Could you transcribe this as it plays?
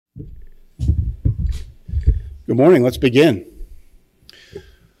Good morning. Let's begin.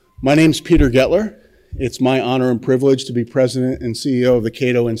 My name's Peter Gettler. It's my honor and privilege to be president and CEO of the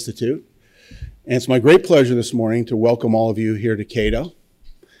Cato Institute. And it's my great pleasure this morning to welcome all of you here to Cato,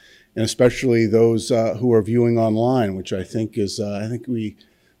 and especially those who are viewing online, which I think is, the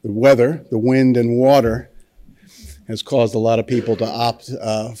weather, the wind and water has caused a lot of people to opt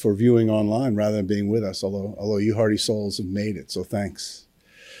for viewing online rather than being with us, although you hardy souls have made it, so thanks.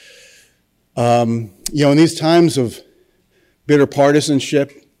 In these times of bitter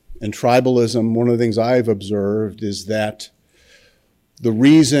partisanship and tribalism, one of the things I've observed is that the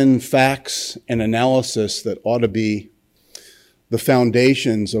reason, facts, and analysis that ought to be the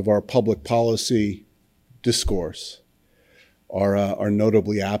foundations of our public policy discourse are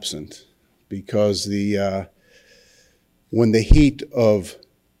notably absent, because when the heat of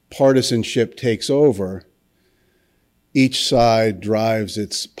partisanship takes over, each side drives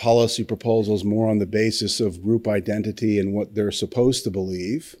its policy proposals more on the basis of group identity and what they're supposed to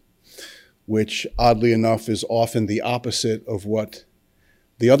believe, which oddly enough is often the opposite of what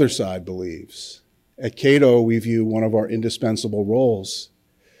the other side believes. At Cato, we view one of our indispensable roles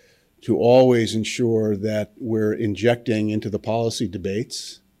to always ensure that we're injecting into the policy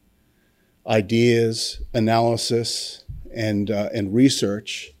debates ideas, analysis, and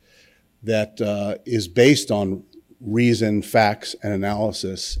research that is based on reason, facts, and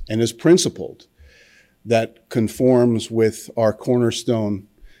analysis, and is principled, that conforms with our cornerstone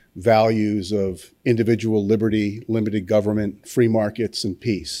values of individual liberty, limited government, free markets, and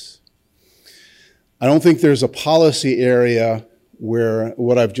peace. I don't think there's a policy area where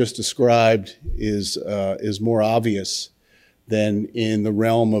what I've just described is more obvious than in the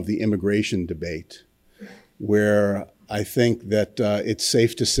realm of the immigration debate, where I think that it's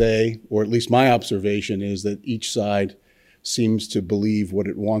safe to say, or at least my observation is, that each side seems to believe what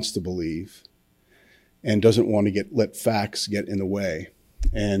it wants to believe and doesn't want to let facts get in the way.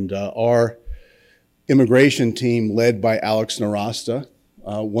 And our immigration team, led by Alex Nowrasteh,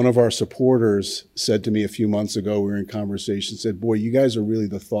 one of our supporters said to me a few months ago, we were in conversation, said, "Boy, you guys are really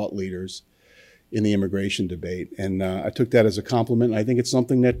the thought leaders in the immigration debate." And I took that as a compliment. I think it's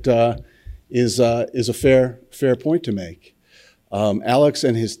something that is a fair point to make. Alex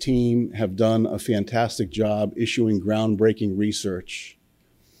and his team have done a fantastic job issuing groundbreaking research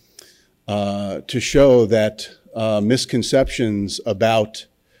to show that misconceptions about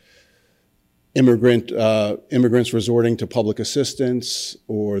immigrants resorting to public assistance,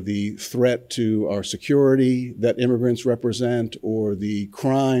 or the threat to our security that immigrants represent, or the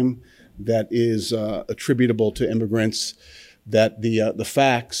crime that is attributable to immigrants, that the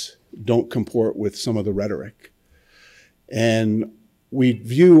facts don't comport with some of the rhetoric. And we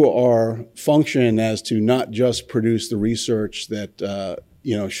view our function as to not just produce the research that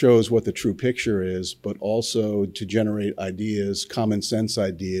shows what the true picture is, but also to generate ideas, common sense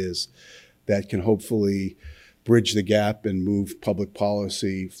ideas, that can hopefully bridge the gap and move public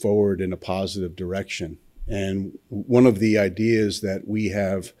policy forward in a positive direction. And one of the ideas that we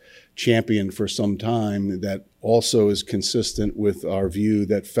have championed for some time that also is consistent with our view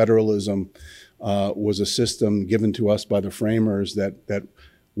that federalism was a system given to us by the framers that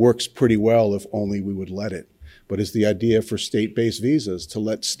works pretty well if only we would let it, but is the idea for state-based visas, to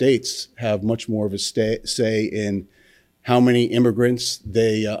let states have much more of a say in how many immigrants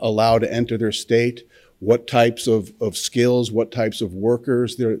they allow to enter their state, what types of skills, what types of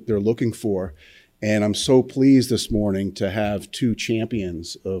workers they're looking for. And I'm so pleased this morning to have two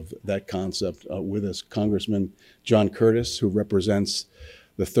champions of that concept with us, Congressman John Curtis, who represents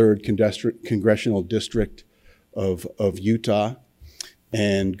the 3rd Congressional District of Utah,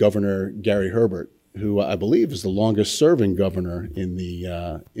 and Governor Gary Herbert, who I believe is the longest serving governor in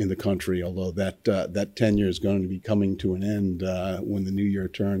the country, although that tenure is going to be coming to an end when the new year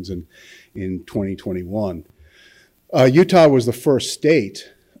turns in 2021. Utah was the first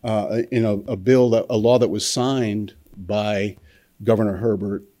state in a law that was signed by Governor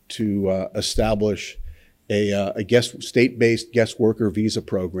Herbert to establish a state-based guest worker visa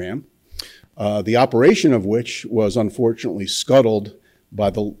program, the operation of which was unfortunately scuttled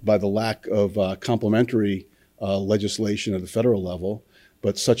by the lack of complementary legislation at the federal level.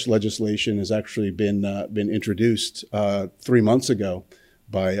 But such legislation has actually been introduced 3 months ago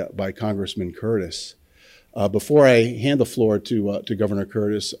by Congressman Curtis. Before I hand the floor to Governor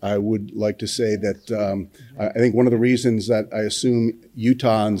Curtis, I would like to say that I think one of the reasons that I assume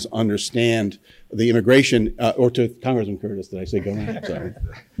Utahns understand the immigration, or to Congressman Curtis, did I say Governor? Sorry.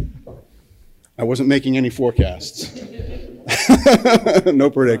 I wasn't making any forecasts. No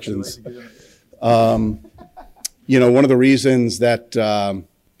predictions. One of the reasons that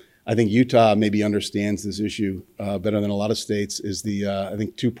I I think Utah maybe understands this issue better than a lot of states, is the, I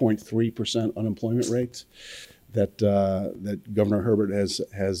think, 2.3% unemployment rate that Governor Herbert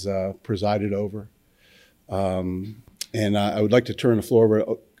has presided over. And I would like to turn the floor over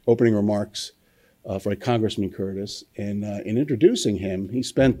to opening remarks for Congressman Curtis. And in introducing him, he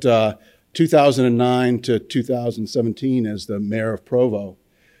spent 2009 to 2017 as the mayor of Provo,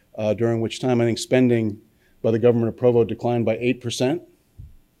 during which time I think spending by the government of Provo declined by 8%.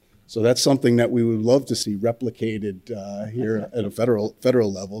 So that's something that we would love to see replicated here at a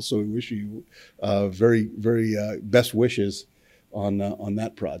federal level. So we wish you very best wishes on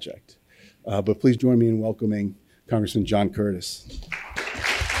that project. But please join me in welcoming Congressman John Curtis.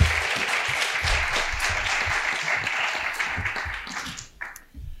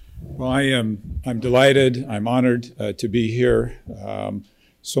 Well, I'm delighted. I'm honored to be here.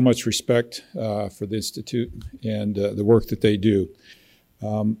 So much respect for the Institute and the work that they do.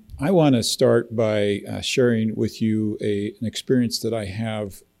 I want to start by sharing with you an experience that I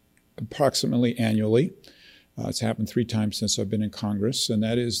have approximately annually. It's happened 3 times since I've been in Congress, and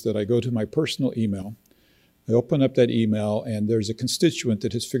that is that I go to my personal email. I open up that email, and there's a constituent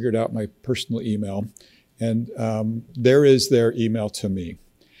that has figured out my personal email, and there is their email to me.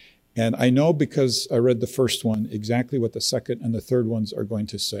 And I know, because I read the first one, exactly what the second and the third ones are going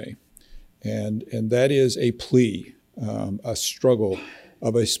to say. And that is a plea, a struggle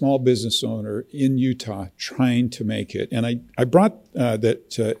of a small business owner in Utah trying to make it. And I brought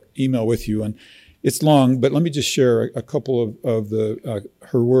that email with you, and it's long, but let me just share a couple of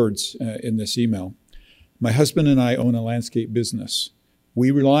her words in this email. My husband and I own a landscape business.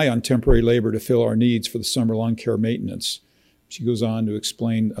 We rely on temporary labor to fill our needs for the summer lawn care maintenance. She goes on to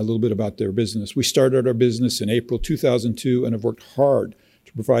explain a little bit about their business. We started our business in April 2002 and have worked hard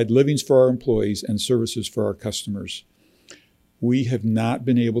to provide livings for our employees and services for our customers. We have not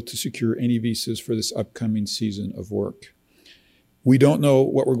been able to secure any visas for this upcoming season of work. We don't know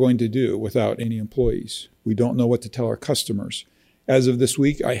what we're going to do without any employees. We don't know what to tell our customers. As of this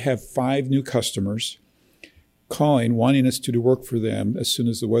week, I have 5 new customers calling, wanting us to do work for them as soon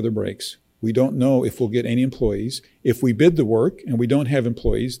as the weather breaks. We don't know if we'll get any employees. If we bid the work and we don't have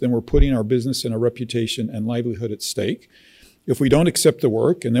employees, then we're putting our business and our reputation and livelihood at stake. If we don't accept the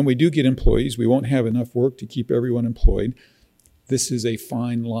work and then we do get employees, we won't have enough work to keep everyone employed. This is a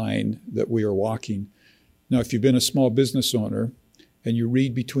fine line that we are walking. Now, if you've been a small business owner and you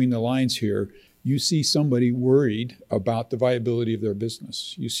read between the lines here, you see somebody worried about the viability of their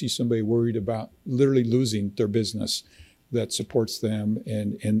business. You see somebody worried about literally losing their business that supports them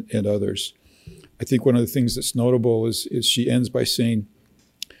and others. I think one of the things that's notable is she ends by saying,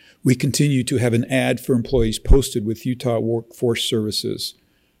 we continue to have an ad for employees posted with Utah Workforce Services.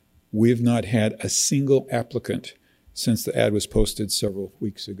 We have not had a single applicant since the ad was posted several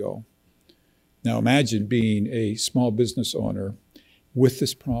weeks ago. Now imagine being a small business owner with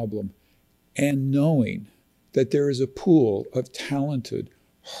this problem and knowing that there is a pool of talented,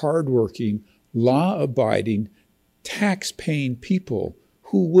 hardworking, law-abiding, tax-paying people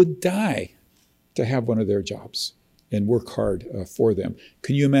who would die to have one of their jobs and work hard for them.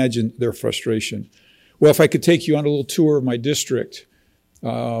 Can you imagine their frustration? Well, if I could take you on a little tour of my district,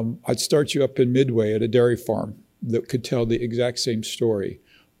 I'd start you up in Midway at a dairy farm that could tell the exact same story.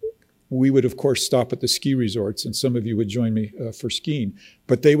 We would, of course, stop at the ski resorts, and some of you would join me for skiing,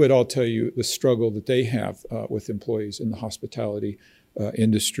 but they would all tell you the struggle that they have with employees in the hospitality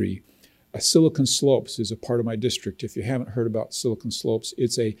industry. Silicon Slopes is a part of my district. If you haven't heard about Silicon Slopes,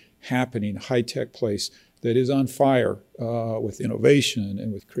 it's a happening, high-tech place that is on fire with innovation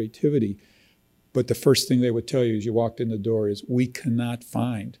and with creativity. But the first thing they would tell you as you walked in the door is, we cannot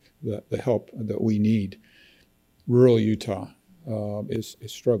find the help that we need. Rural Utah is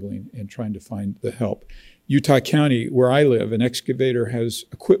struggling and trying to find the help. Utah County, where I live, an excavator has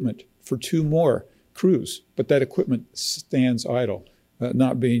equipment for 2 more crews, but that equipment stands idle,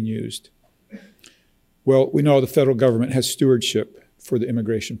 not being used. Well, we know the federal government has stewardship for the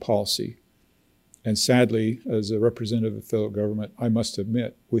immigration policy. And sadly, as a representative of the federal government, I must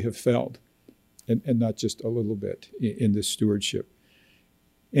admit we have failed, and not just a little bit, in this stewardship.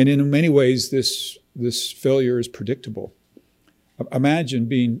 And in many ways, this failure is predictable. Imagine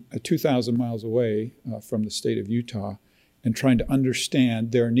being 2,000 miles away from the state of Utah and trying to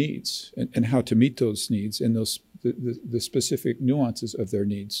understand their needs and how to meet those needs and the specific nuances of their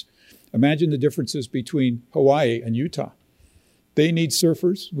needs. Imagine the differences between Hawaii and Utah. They need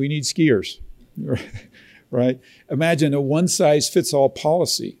surfers, we need skiers, right? Imagine a one-size-fits-all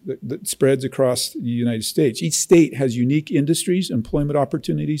policy that spreads across the United States. Each state has unique industries, employment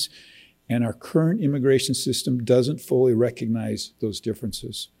opportunities, and our current immigration system doesn't fully recognize those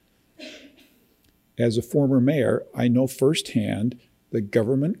differences. As a former mayor, I know firsthand the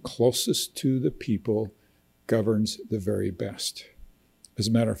government closest to the people governs the very best. As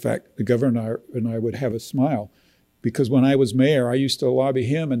a matter of fact, the governor and I would have a smile because when I was mayor, I used to lobby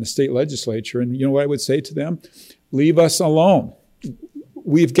him in the state legislature. And you know what I would say to them? Leave us alone.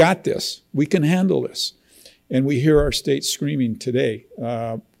 We've got this. We can handle this. And we hear our state screaming today,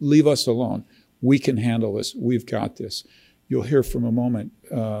 leave us alone. We can handle this. We've got this. You'll hear from a moment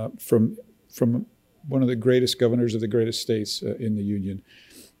from one of the greatest governors of the greatest states in the union.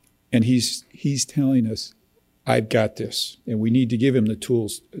 And he's telling us, I've got this. And we need to give him the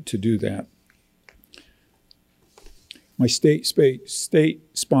tools to do that. My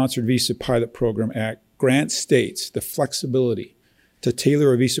state-sponsored Visa Pilot Program Act grants states the flexibility to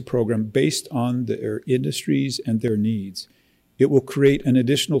tailor a visa program based on their industries and their needs. It will create an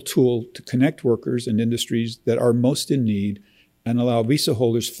additional tool to connect workers and industries that are most in need and allow visa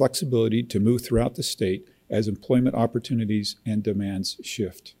holders flexibility to move throughout the state as employment opportunities and demands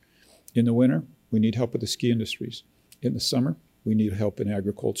shift. In the winter, we need help with the ski industries. In the summer, we need help in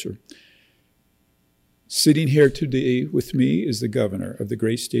agriculture. Sitting here today with me is the governor of the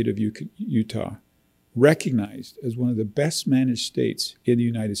great state of Utah, recognized as one of the best managed states in the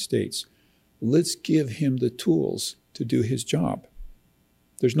United States. Let's give him the tools to do his job.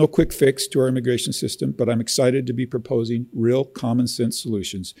 There's no quick fix to our immigration system, but I'm excited to be proposing real common sense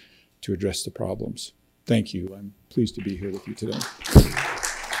solutions to address the problems. Thank you. I'm pleased to be here with you today.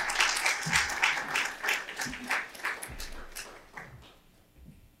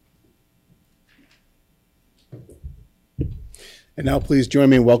 And now please join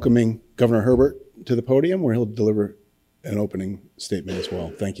me in welcoming Governor Herbert to the podium, where he'll deliver an opening statement as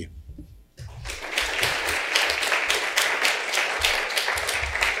well. Thank you.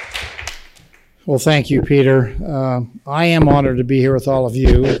 Well, thank you, Peter. I am honored to be here with all of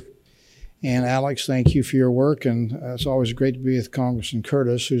you. And Alex, thank you for your work. And it's always great to be with Congressman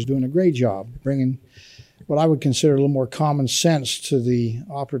Curtis, who's doing a great job bringing what I would consider a little more common sense to the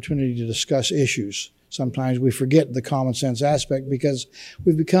opportunity to discuss issues. Sometimes we forget the common sense aspect because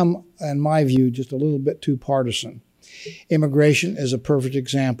we've become, in my view, just a little bit too partisan. Immigration is a perfect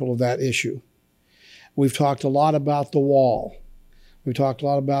example of that issue. We've talked a lot about the wall. We've talked a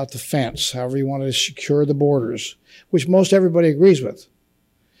lot about the fence, however you want to secure the borders, which most everybody agrees with.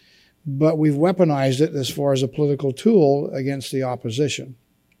 But we've weaponized it as far as a political tool against the opposition.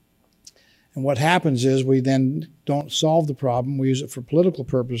 And what happens is we then don't solve the problem. We use it for political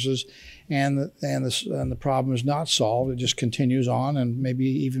purposes, and the problem is not solved. It just continues on and maybe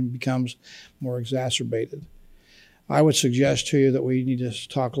even becomes more exacerbated. I would suggest to you that we need to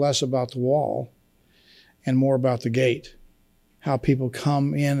talk less about the wall and more about the gate, how people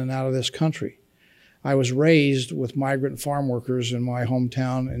come in and out of this country. I was raised with migrant farm workers in my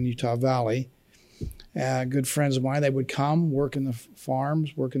hometown in Utah Valley. Good friends of mine, they would come, work in the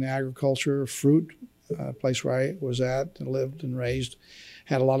farms, work in the agriculture, fruit, place where I was at and lived and raised,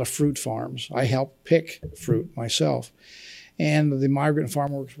 had a lot of fruit farms. I helped pick fruit myself. And the migrant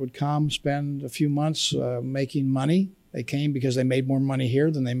farm workers would come, spend a few months making money. They came because they made more money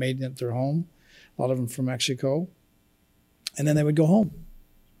here than they made at their home, a lot of them from Mexico. And then they would go home,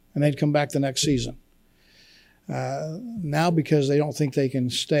 and they'd come back the next season. Now, because they don't think they can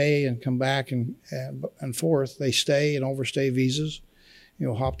stay and come back and forth, they stay and overstay visas,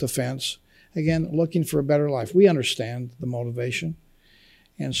 hop the fence. Again, looking for a better life. We understand the motivation.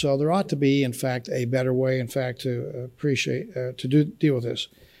 And so there ought to be, in fact, a better way, in fact, to deal with this.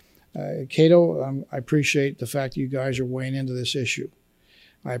 Cato, I appreciate the fact that you guys are weighing into this issue.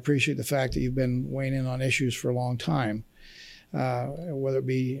 I appreciate the fact that you've been weighing in on issues for a long time. Whether it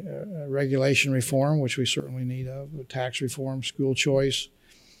be regulation reform, which we certainly need of, tax reform, school choice,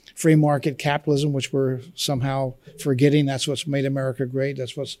 free market capitalism, which we're somehow forgetting. That's what's made America great.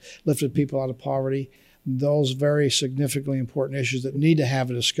 That's what's lifted people out of poverty. Those very significantly important issues that need to have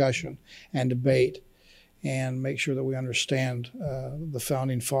a discussion and debate and make sure that we understand the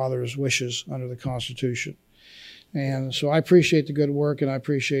Founding Fathers' wishes under the Constitution. And so I appreciate the good work, and I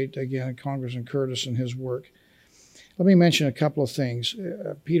appreciate, again, Congressman Curtis and his work. Let me mention a couple of things.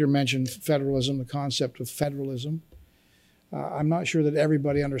 Peter mentioned federalism, the concept of federalism. I'm not sure that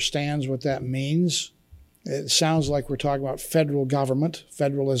everybody understands what that means. It sounds like we're talking about federal government,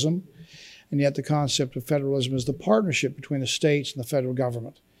 federalism, and yet the concept of federalism is the partnership between the states and the federal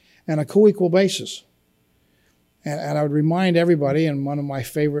government on a co-equal basis. And I would remind everybody, and one of my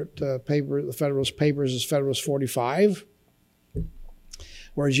favorite the Federalist Papers is Federalist 45,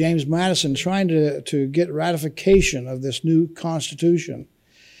 where James Madison, trying to get ratification of this new Constitution,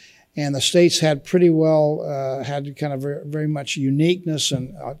 And the states had pretty well, had kind of very much uniqueness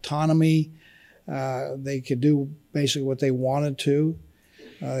and autonomy. They could do basically what they wanted to.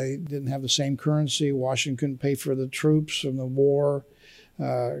 They didn't have the same currency. Washington couldn't pay for the troops from the war.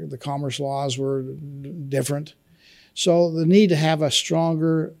 The commerce laws were different. So the need to have a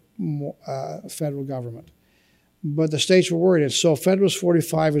stronger federal government. But the states were worried. And so Federalist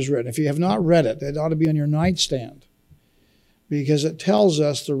 45 is written. If you have not read it, it ought to be on your nightstand, because it tells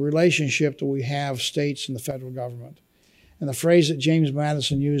us the relationship that we have, states and the federal government. And the phrase that James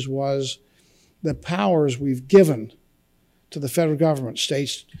Madison used was, the powers we've given to the federal government,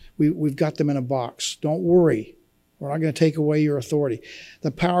 states, we've got them in a box. Don't worry. We're not going to take away your authority. The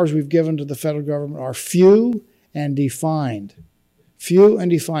powers we've given to the federal government are few and defined. Few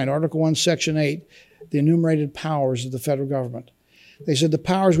and defined. Article 1, Section 8, the enumerated powers of the federal government. They said the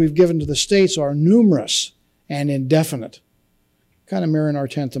powers we've given to the states are numerous and indefinite, kind of mirroring our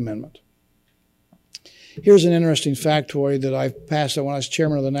 10th Amendment. Here's an interesting factoid that I passed out when I was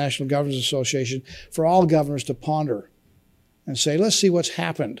chairman of the National Governors Association for all governors to ponder and say, let's see what's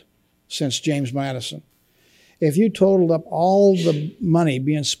happened since James Madison. If you totaled up all the money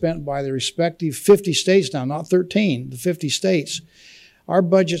being spent by the respective 50 states now, not 13, the 50 states, our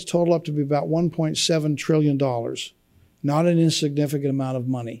budgets total up to be about $1.7 trillion, not an insignificant amount of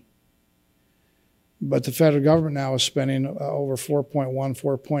money. But the federal government now is spending over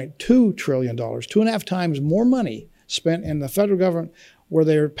 $4.2 trillion, 2.5 times more money spent in the federal government where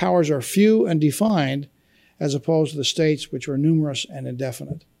their powers are few and defined, as opposed to the states, which are numerous and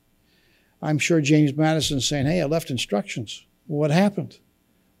indefinite. I'm sure James Madison is saying, hey, I left instructions. What happened?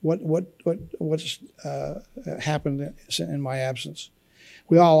 What's happened in my absence?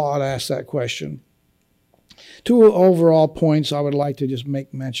 We all ought to ask that question. 2 overall points I would like to just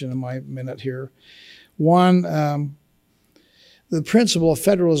make mention in my minute here. One, the principle of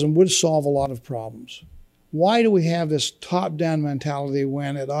federalism would solve a lot of problems. Why do we have this top-down mentality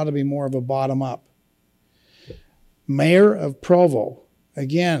when it ought to be more of a bottom-up? Mayor of Provo,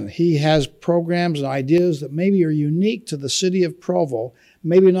 again, he has programs and ideas that maybe are unique to the city of Provo,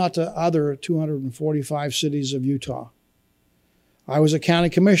 maybe not to other 245 cities of Utah. I was a county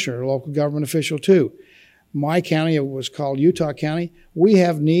commissioner, a local government official too. My county was called Utah County. We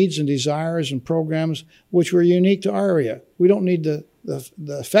have needs and desires and programs which were unique to our area. We don't need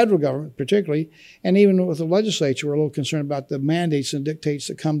the federal government particularly, and even with the legislature, we're a little concerned about the mandates and dictates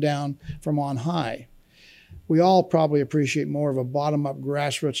that come down from on high. We all probably appreciate more of a bottom-up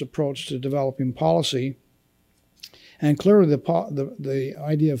grassroots approach to developing policy. And clearly the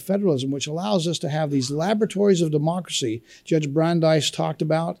idea of federalism, which allows us to have these laboratories of democracy Judge Brandeis talked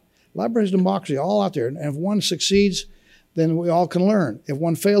about, laboratories of democracy all out there. And if one succeeds, then we all can learn. If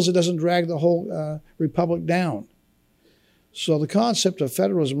one fails, it doesn't drag the whole republic down. So the concept of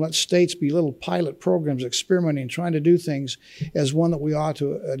federalism lets states be little pilot programs experimenting, trying to do things, as one that we ought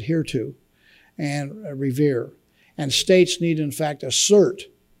to adhere to and revere. And states need, in fact, assert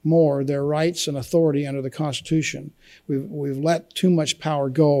more their rights and authority under the Constitution. We've let too much power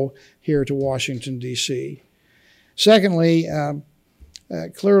go here to Washington, D.C. Secondly,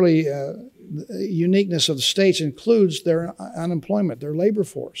 clearly, the uniqueness of the states includes their unemployment, their labor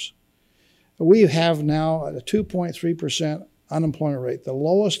force. We have now a 2.3% unemployment rate, the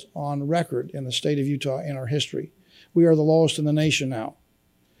lowest on record in the state of Utah in our history. We are the lowest in the nation now.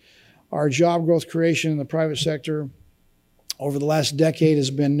 Our job growth creation in the private sector over the last decade has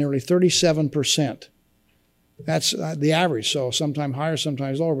been nearly 37%. That's the average, so sometimes higher,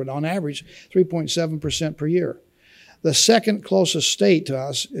 sometimes lower, but on average, 3.7% per year. The second closest state to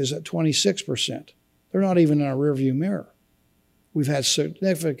us is at 26%. They're not even in our rearview mirror. We've had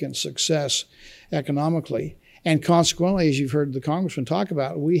significant success economically, and consequently, as you've heard the congressman talk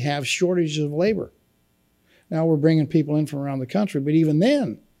about, we have shortages of labor. Now we're bringing people in from around the country, but even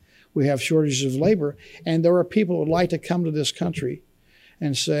then, we have shortages of labor, and there are people who would like to come to this country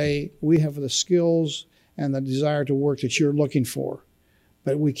and say, we have the skills and the desire to work that you're looking for,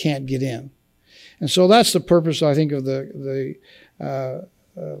 but we can't get in. And so that's the purpose, I think, of the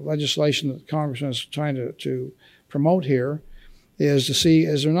legislation that the Congressman is trying to promote here, is to see,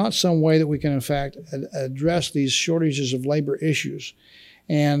 is there not some way that we can, in fact, address these shortages of labor issues?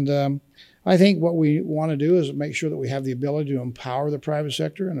 And I think what we want to do is make sure that we have the ability to empower the private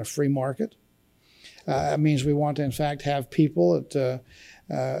sector in a free market. It means we want to, in fact, have people that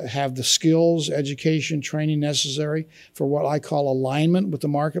have the skills, education, training necessary for what I call alignment with the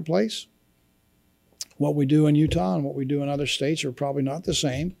marketplace. What we do in Utah and what we do in other states are probably not the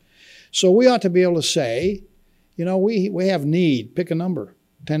same. So we ought to be able to say, you know, we have need, pick a number,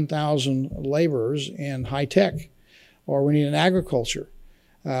 10,000 laborers in high tech, or we need in agriculture.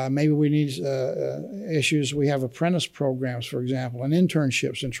 Maybe we need issues. We have apprentice programs, for example, and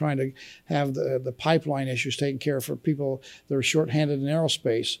internships, and trying to have the pipeline issues taken care of for people that are shorthanded in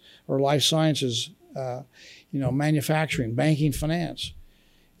aerospace or life sciences, manufacturing, banking, finance.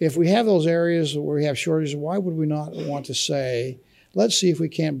 If we have those areas where we have shortages, why would we not want to say, let's see if we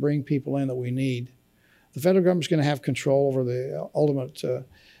can't bring people in that we need? The federal government's going to have control over the ultimate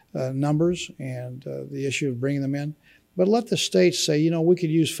numbers and the issue of bringing them in. But let the states say, we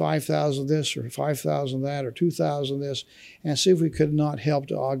could use 5,000 this or 5,000 that or 2,000 this, and see if we could not help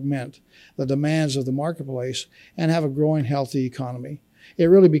to augment the demands of the marketplace and have a growing, healthy economy. It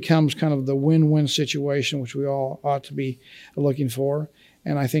really becomes kind of the win-win situation, which we all ought to be looking for.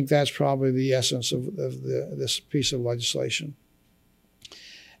 And I think that's probably the essence of this piece of legislation.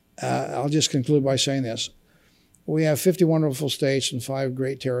 I'll just conclude by saying this. We have 50 wonderful states and 5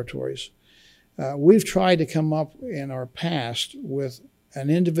 great territories. We've tried to come up in our past with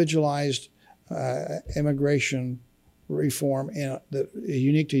an individualized immigration reform that is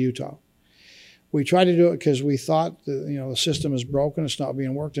unique to Utah. We tried to do it because we thought the system is broken, it's not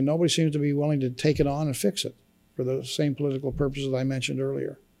being worked, and nobody seems to be willing to take it on and fix it for the same political purposes that I mentioned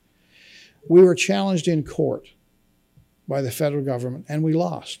earlier. We were challenged in court by the federal government, and we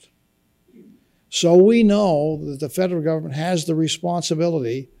lost. So we know that the federal government has the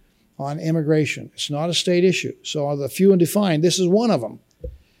responsibility on immigration. It's not a state issue. So the few and defined, this is one of them.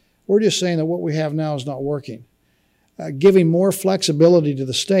 We're just saying that what we have now is not working. Giving more flexibility to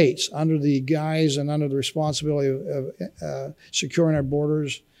the states under the guise and under the responsibility of securing our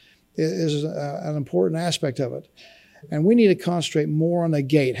borders is an important aspect of it. And we need to concentrate more on the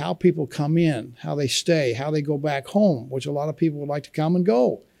gate, how people come in, how they stay, how they go back home, which a lot of people would like to come and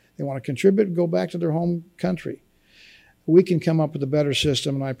go. They want to contribute and go back to their home country. We can come up with a better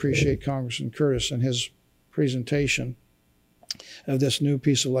system, and I appreciate Congressman Curtis and his presentation of this new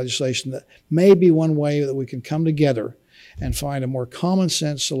piece of legislation that may be one way that we can come together and find a more common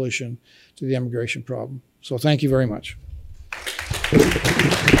sense solution to the immigration problem. So thank you very much.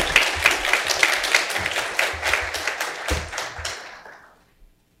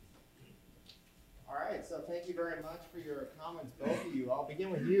 All right, so thank you very much for your comments, both of you. I'll begin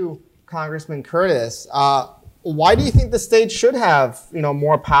with you, Congressman Curtis. Why do you think the state should have,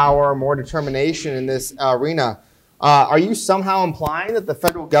 more power, more determination in this arena? Are you somehow implying that the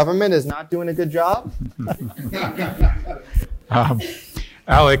federal government is not doing a good job?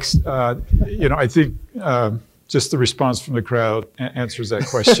 Alex, I think just the response from the crowd answers that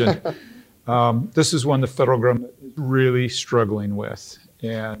question. This is one the federal government is really struggling with.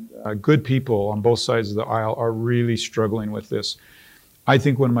 And good people on both sides of the aisle are really struggling with this. I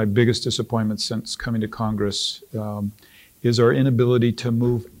think one of my biggest disappointments since coming to Congress is our inability to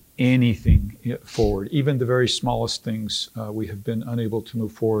move anything forward. Even the very smallest things, we have been unable to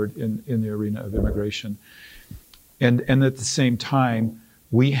move forward in the arena of immigration. And at the same time,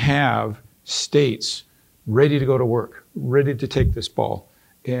 we have states ready to go to work, ready to take this ball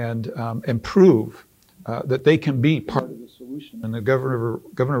and prove that they can be part of the solution. And the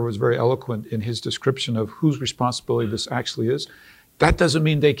governor was very eloquent in his description of whose responsibility this actually is. That doesn't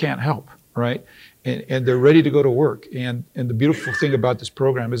mean they can't help, right? And they're ready to go to work. And the beautiful thing about this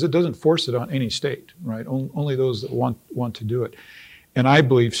program is it doesn't force it on any state, right? Only those that want to do it. And I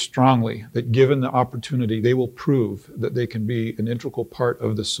believe strongly that given the opportunity, they will prove that they can be an integral part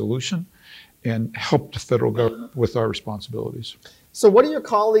of the solution and help the federal government with our responsibilities. So what do your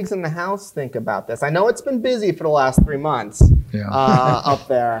colleagues in the House think about this? I know it's been busy for the last 3 months up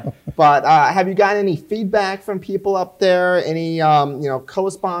there, but have you gotten any feedback from people up there? Any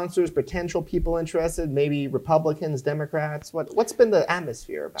co-sponsors, potential people interested, maybe Republicans, Democrats? What's been the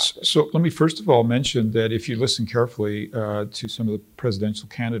atmosphere about this? So let me first of all mention that if you listen carefully to some of the presidential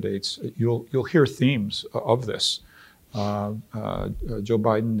candidates, you'll hear themes of this. Joe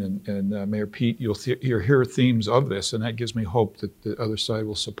Biden and Mayor Pete, you'll hear themes of this, and that gives me hope that the other side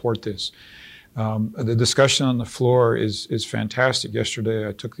will support this. The discussion on the floor is fantastic. Yesterday,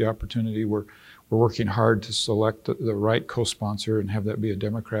 I took the opportunity. We're working hard to select the right co-sponsor and have that be a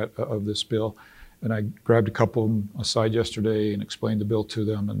Democrat of this bill. And I grabbed a couple of them aside yesterday and explained the bill to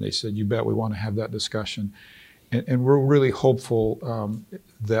them, and they said, "You bet, we want to have that discussion." And we're really hopeful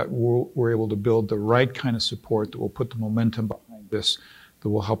that we're able to build the right kind of support that will put the momentum behind this, that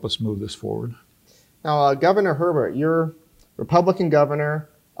will help us move this forward. Now, Governor Herbert, you're Republican governor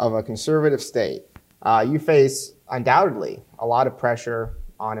of a conservative state. You face undoubtedly a lot of pressure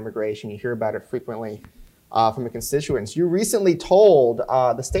on immigration. You hear about it frequently from your constituents. You recently told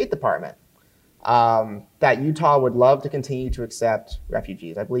the State Department that Utah would love to continue to accept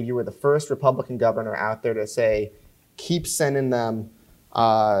refugees. I believe you were the first Republican governor out there to say, keep sending them.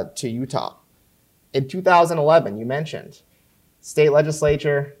 to Utah. In 2011, you mentioned, state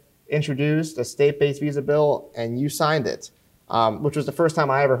legislature introduced a state-based visa bill, and you signed it, which was the first time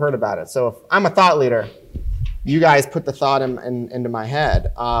I ever heard about it. So if I'm a thought leader, you guys put the thought into my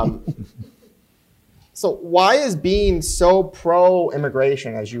head. So why is being so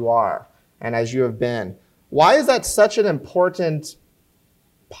pro-immigration as you are and as you have been, why is that such an important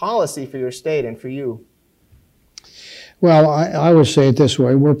policy for your state and for you? Well, I would say it this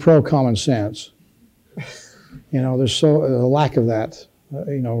way: we're pro common sense. There's a lack of that,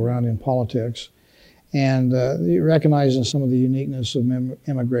 around in politics, and recognizing some of the uniqueness of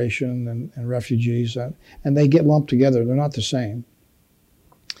immigration and refugees, and they get lumped together. They're not the same.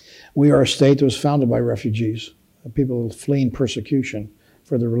 We are a state that was founded by refugees, people fleeing persecution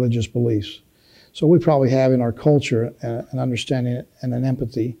for their religious beliefs. So we probably have in our culture an understanding and an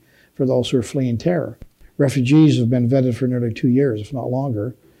empathy for those who are fleeing terror. Refugees have been vetted for nearly 2 years, if not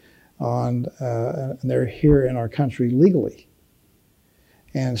longer, and they're here in our country legally.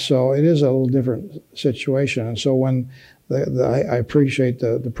 And so it is a little different situation. And so when I appreciate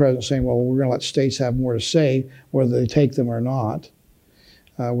the president saying, well, we're going to let states have more to say, whether they take them or not,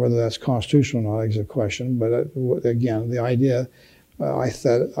 whether that's constitutional or not is a question. But again, the idea, I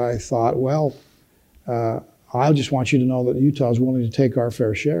thought, well, I just want you to know that Utah is willing to take our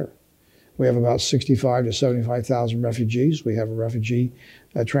fair share. We have about 65 to 75,000 refugees. We have a refugee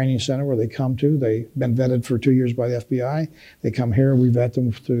training center where they come to. They've been vetted for 2 years by the FBI. They come here, we vet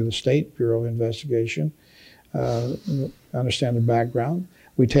them through the State Bureau of Investigation, understand their background.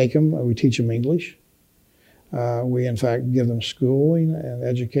 We take them, we teach them English. We, in fact, give them schooling and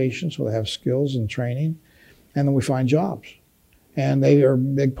education so they have skills and training. And then we find jobs. And they are a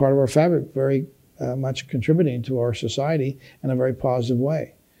big part of our fabric, very much contributing to our society in a very positive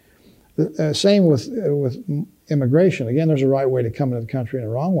way. Same with immigration. Again, there's a right way to come into the country and a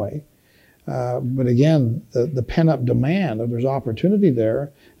wrong way. But again, the pent-up demand, if there's opportunity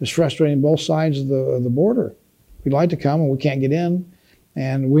there, is frustrating both sides of the border. We'd like to come and we can't get in,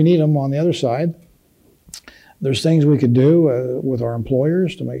 and we need them on the other side. There's things we could do with our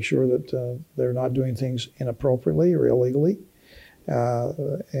employers to make sure that they're not doing things inappropriately or illegally.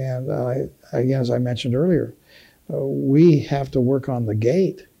 Again, as I mentioned earlier, we have to work on the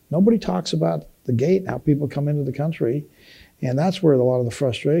gate. Nobody talks about the gate, how people come into the country, and that's where a lot of the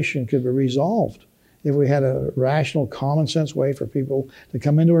frustration could be resolved. If we had a rational, common sense way for people to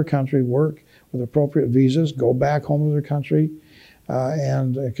come into our country, work with appropriate visas, go back home to their country,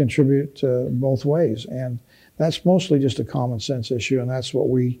 and contribute both ways. And that's mostly just a common sense issue, and that's what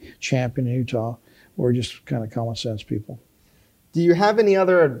we champion in Utah. We're just kind of common sense people. Do you have any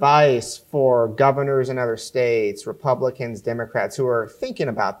other advice for governors in other states, Republicans, Democrats, who are thinking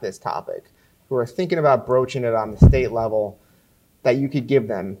about this topic, who are thinking about broaching it on the state level, that you could give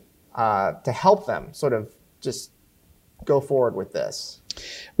them to help them sort of just go forward with this?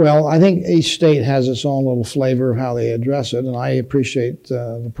 Well, I think each state has its own little flavor of how they address it, and I appreciate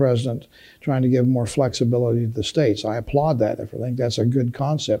the president trying to give more flexibility to the states. I applaud that. I think that's a good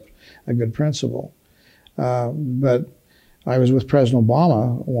concept, a good principle. But I was with President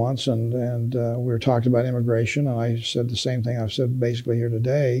Obama once, and we were talking about immigration, and I said the same thing I've said basically here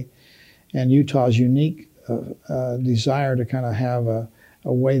today. And Utah's unique desire to kind of have a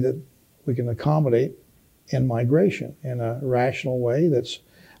way that we can accommodate in migration in a rational way that's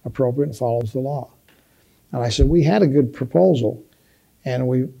appropriate and follows the law. And I said, we had a good proposal, and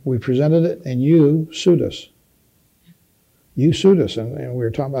we presented it, and you sued us. You sued us, and we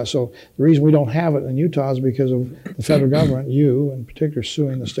were talking about, so the reason we don't have it in Utah is because of the federal government, you in particular,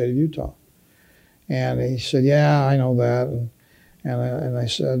 suing the state of Utah. And he said, yeah, I know that. And I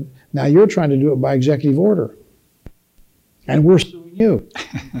said, now you're trying to do it by executive order, and we're suing you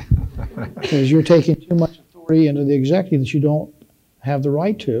because you're taking too much authority into the executive that you don't have the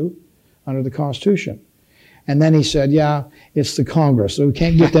right to under the Constitution. And then he said, yeah, it's the Congress, so we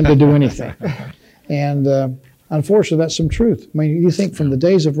can't get them to do anything. And unfortunately, that's some truth. I mean, you think from the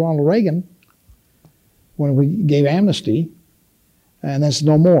days of Ronald Reagan, when we gave amnesty, and that's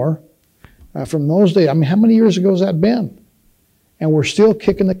no more, from those days, I mean, how many years ago has that been? And we're still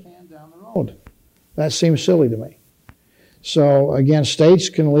kicking the can down the road. That seems silly to me. So again, states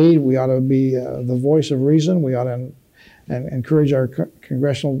can lead. We ought to be the voice of reason. We ought to encourage our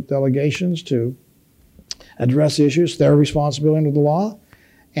congressional delegations to address issues, their responsibility under the law.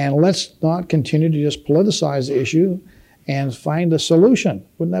 And let's not continue to just politicize the issue and find a solution.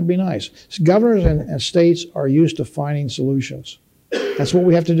 Wouldn't that be nice? Governors and states are used to finding solutions. That's what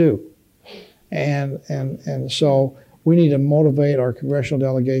we have to do. And so We need to motivate our congressional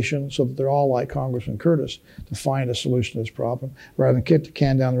delegation so that they're all like Congressman Curtis to find a solution to this problem rather than kick the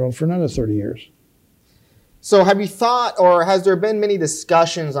can down the road for another 30 years. So have you thought, or has there been many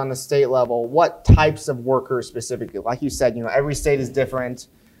discussions on the state level, what types of workers specifically? Like you said, every state is different.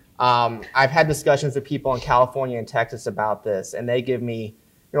 I've had discussions with people in California and Texas about this, and they give me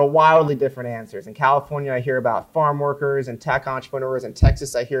wildly different answers. In California, I hear about farm workers and tech entrepreneurs. In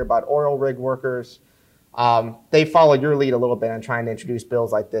Texas, I hear about oil rig workers. They follow your lead a little bit on trying to introduce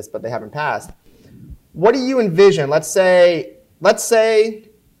bills like this, but they haven't passed. What do you envision? Let's say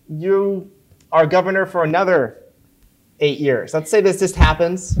you are governor for another 8 years. Let's say this just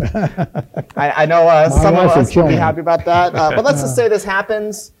happens. I know some of us will be happy about that. But let's just say this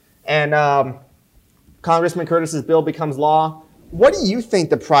happens and Congressman Curtis's bill becomes law. What do you think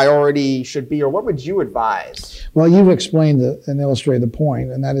the priority should be, or what would you advise? Well, you've explained and illustrated the point,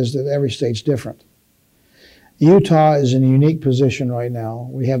 and that is that every state's different. Utah is in a unique position right now.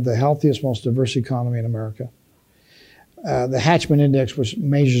 We have the healthiest, most diverse economy in America. The Hatchman Index, which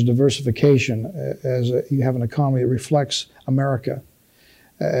measures diversification, you have an economy that reflects America.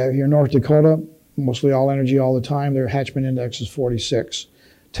 Here in North Dakota, mostly all energy all the time, their Hatchman Index is 46.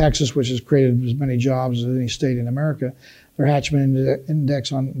 Texas, which has created as many jobs as any state in America, their Hatchman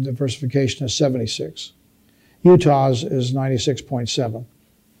Index on diversification is 76. Utah's is 96.7.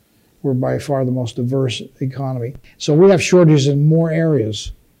 We're by far the most diverse economy. So we have shortages in more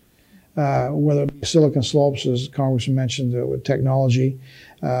areas. Whether it be Silicon Slopes, as Congressman mentioned, with technology,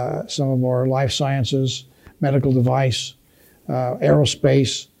 some of our life sciences, medical device,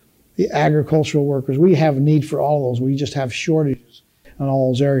 aerospace, the agricultural workers. We have a need for all of those. We just have shortages in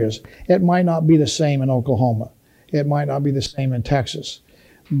all those areas. It might not be the same in Oklahoma. It might not be the same in Texas.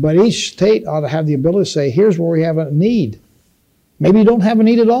 But each state ought to have the ability to say, here's where we have a need. Maybe you don't have a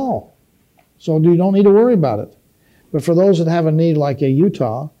need at all, so you don't need to worry about it. But for those that have a need like a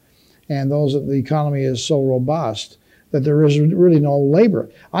Utah, and those that the economy is so robust that there is really no labor.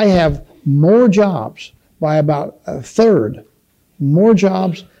 I have more jobs by about a third, more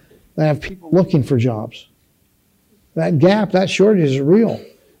jobs than I have people looking for jobs. That gap, that shortage is real.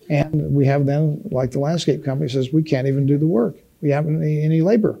 And we have then, like the landscape company says, we can't even do the work. We haven't any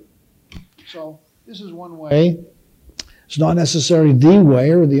labor. So this is one way. It's not necessarily the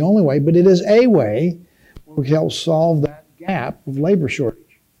way or the only way, but it is a way where we can help solve that gap of labor shortage.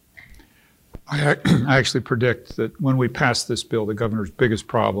 I actually predict that when we pass this bill, the governor's biggest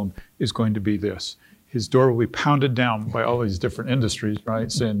problem is going to be this. His door will be pounded down by all these different industries, right,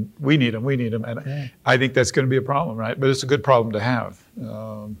 saying, we need them, we need them. And I think that's going to be a problem, right? But it's a good problem to have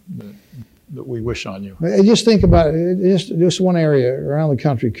that we wish on you. Just think about it, just one area around the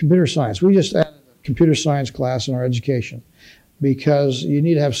country, computer science. We just added a computer science class in our education because you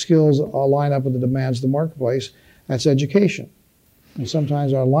need to have skills line up with the demands of the marketplace. That's education. And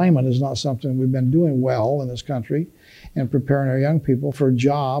sometimes our alignment is not something we've been doing well in this country and preparing our young people for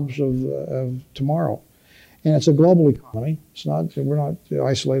jobs of tomorrow. And it's a global economy. We're not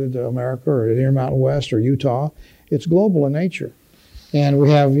isolated to America or Intermountain West or Utah. It's global in nature. And we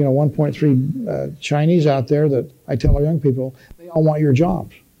have 1.3 Chinese out there that I tell our young people, they all want your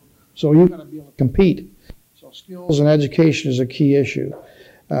jobs. So you've got to be able to compete. So skills and education is a key issue.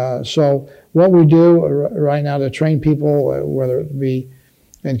 So what we do right now to train people, whether it be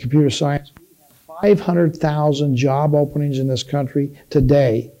in computer science, we have 500,000 job openings in this country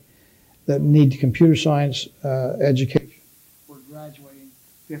today that need computer science education. We're graduating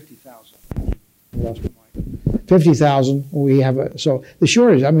 50,000. 50,000 we have. So the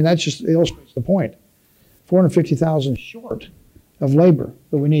shortage, that just illustrates the point. 450,000 short of labor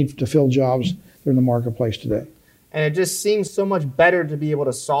that we need to fill jobs that are in the marketplace today. And it just seems so much better to be able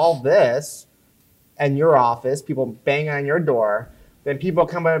to solve this in your office, people banging on your door, than people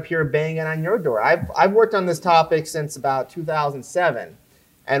coming up here banging on your door. I've worked on this topic since about 2007.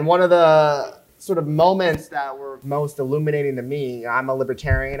 And one of the sort of moments that were most illuminating to me, I'm a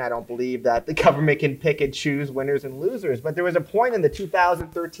libertarian. I don't believe that the government can pick and choose winners and losers. But there was a point in the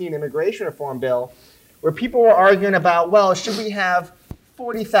 2013 immigration reform bill where people were arguing about, well, should we have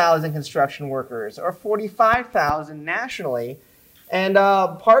 40,000 construction workers or 45,000 nationally? And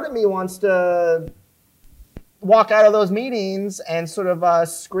part of me wants to walk out of those meetings and sort of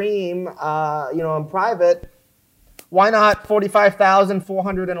scream, in private, why not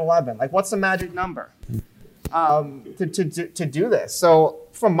 45,411? Like, what's the magic number to do this? So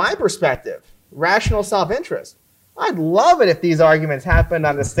from my perspective, rational self-interest, I'd love it if these arguments happened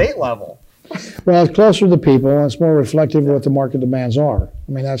on the state level. Well, it's closer to the people, and it's more reflective of what the market demands are.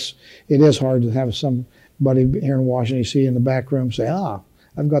 It is hard to have somebody here in Washington, D.C. in the back room say,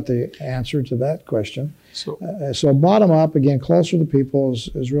 I've got the answer to that question. So, So bottom up, again, closer to people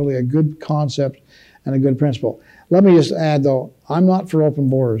is really a good concept and a good principle. Let me just add, though, I'm not for open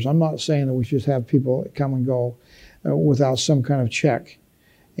borders. I'm not saying that we should have people come and go without some kind of check.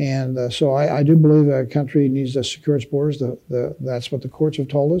 And so I do believe a country needs to secure its borders. That's what the courts have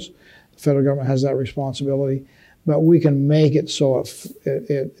told us. The federal government has that responsibility. But we can make it so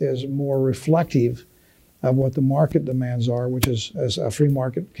it is more reflective of what the market demands are, which is, as a free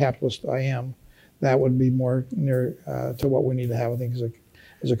market capitalist I am, that would be more near to what we need to have, I think,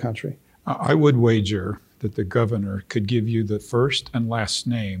 as a country. I would wager that the governor could give you the first and last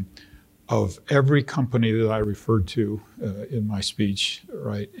name of every company that I referred to in my speech,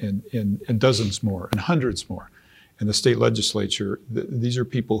 right, and dozens more, and hundreds more. In the state legislature, these are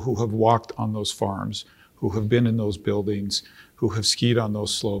people who have walked on those farms, who have been in those buildings, who have skied on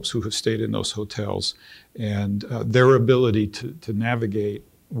those slopes, who have stayed in those hotels, and their ability to navigate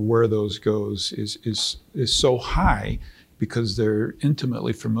where those goes is so high because they're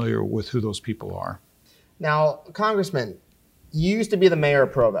intimately familiar with who those people are. Now, Congressman, you used to be the mayor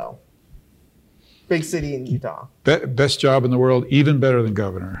of Provo, big city in Utah. Best job in the world, even better than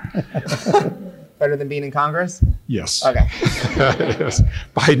governor. Better than being in Congress? Yes. Okay. Yes.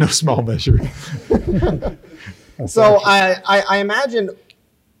 By no small measure. So I imagine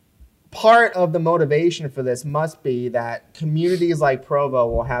part of the motivation for this must be that communities like Provo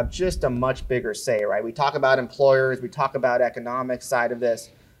will have just a much bigger say, right? We talk about employers, we talk about economic side of this,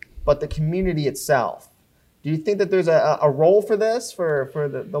 but the community itself. Do you think that there's a role for this, for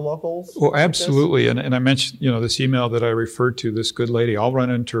the locals? Well, absolutely. And I mentioned, this email that I referred to, this good lady, I'll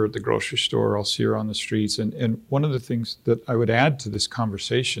run into her at the grocery store, I'll see her on the streets. And one of the things that I would add to this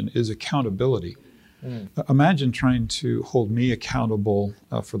conversation is accountability. Imagine trying to hold me accountable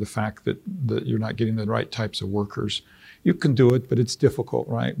for the fact that you're not getting the right types of workers. You can do it, but it's difficult,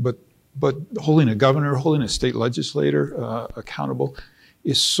 right? But holding a governor, holding a state legislator accountable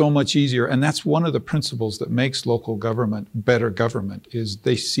is so much easier. And that's one of the principles that makes local government better government, is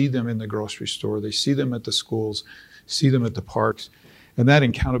they see them in the grocery store, they see them at the schools, see them at the parks. And that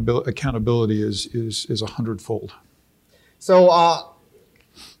accountability is 100-fold. So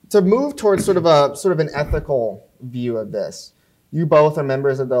to move towards sort of an ethical view of this, you both are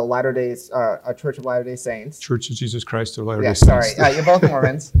members of the Church of Latter-day Saints. Church of Jesus Christ of Latter-day Yeah, Saints. sorry. You're both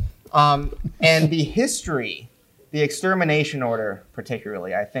Mormons. And the history, the extermination order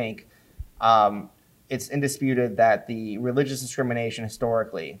particularly, I think it's indisputed that the religious discrimination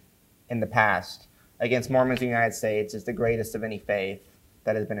historically in the past against Mormons in the United States is the greatest of any faith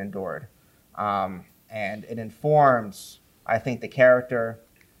that has been endured. And it informs, I think, the character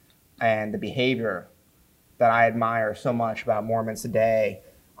and the behavior that I admire so much about Mormons today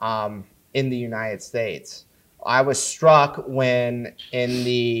in the United States. I was struck when in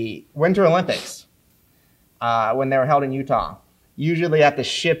the Winter Olympics, when they were held in Utah, usually they have to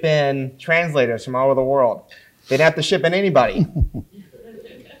ship in translators from all over the world. They didn't have to ship in anybody.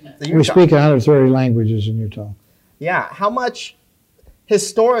 We speak 130 languages in Utah. Yeah. How much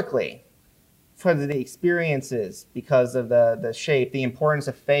historically, for the experiences, because of the shape, the importance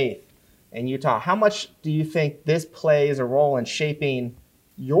of faith in Utah, how much do you think this plays a role in shaping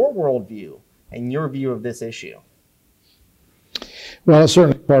your worldview and your view of this issue? Well, it's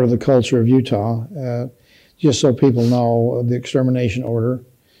certainly part of the culture of Utah. Just so people know, the extermination order,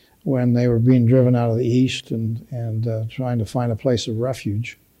 when they were being driven out of the east and trying to find a place of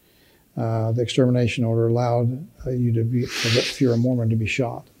refuge, the extermination order allowed you to be, if you're a Mormon, to be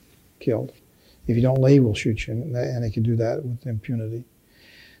shot, killed. If you don't leave, we'll shoot you, and they could do that with impunity.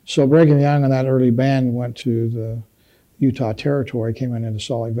 So Brigham Young and that early band went to the Utah Territory, came into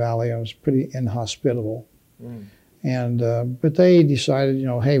Salt Lake Valley, and it was pretty inhospitable. And but they decided,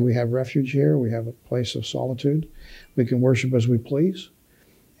 hey, we have refuge here, we have a place of solitude, we can worship as we please.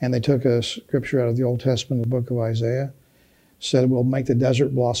 And they took a scripture out of the Old Testament, the book of Isaiah, said, we'll make the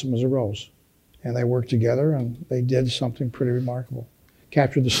desert blossom as a rose. And they worked together, and they did something pretty remarkable.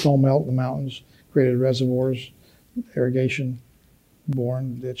 Captured the snow melt in the mountains, created reservoirs, irrigation,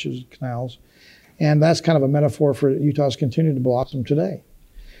 born ditches, canals. And that's kind of a metaphor for Utah's continuing to blossom today.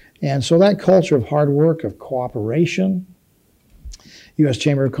 And so that culture of hard work, of cooperation, U.S.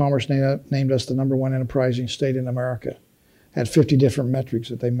 Chamber of Commerce named us the #1 enterprising state in America. Had 50 different metrics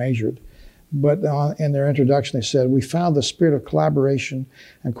that they measured. But in their introduction, they said, we found the spirit of collaboration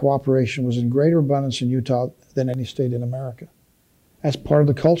and cooperation was in greater abundance in Utah than any state in America. That's part of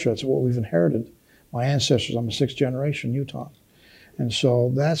the culture. That's what we've inherited. My ancestors, I'm a 6th generation Utah. And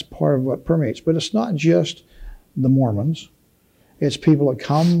so that's part of what permeates. But it's not just the Mormons. It's people that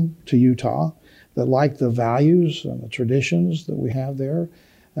come to Utah that like the values and the traditions that we have there.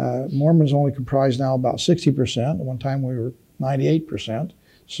 Mormons only comprise now about 60%. At one time we were 98%.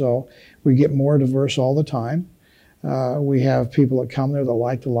 So we get more diverse all the time. We have people that come there that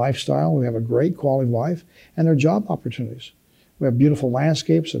like the lifestyle. We have a great quality of life, and there are job opportunities. We have beautiful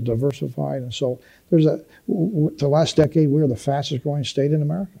landscapes that are diversified, and so the last decade we are the fastest growing state in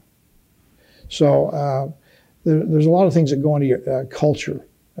America. So there's a lot of things that go into your culture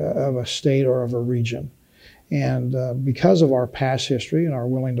of a state or of a region, and because of our past history and our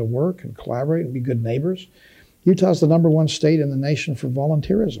willing to work and collaborate and be good neighbors, Utah's the #1 state in the nation for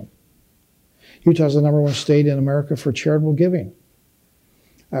volunteerism. Utah's the #1 state in America for charitable giving.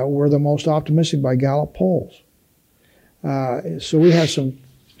 We're the most optimistic by Gallup polls. So we have some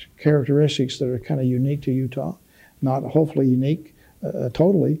characteristics that are kind of unique to Utah, not hopefully unique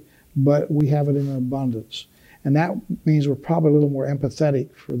totally, but we have it in abundance. And that means we're probably a little more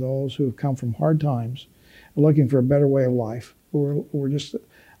empathetic for those who have come from hard times and looking for a better way of life. We're just a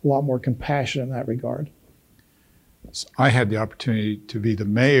lot more compassionate in that regard. I had the opportunity to be the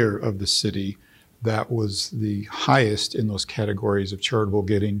mayor of the city that was the highest in those categories of charitable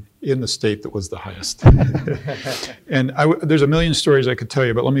giving in the state that was the highest. And there's a million stories I could tell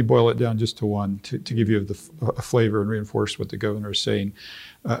you, but let me boil it down just to one to give you a flavor and reinforce what the governor is saying.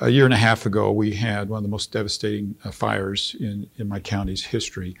 A year and a half ago, we had one of the most devastating fires in my county's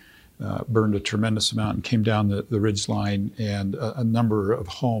history. Burned a tremendous amount and came down the ridge line, and a number of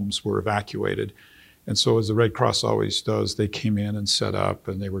homes were evacuated. And so, as the Red Cross always does, they came in and set up,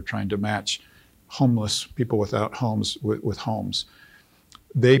 and they were trying to match homeless people without homes with homes.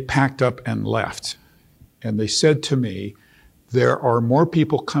 They packed up and left. And they said to me, there are more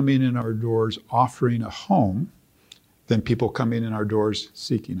people coming in our doors offering a home than people coming in our doors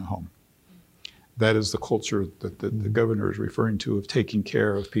seeking a home. That is the culture that the governor is referring to, of taking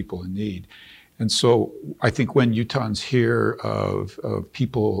care of people in need. And so I think when Utahns hear of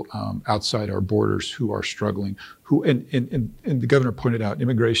people outside our borders who are struggling, and the governor pointed out,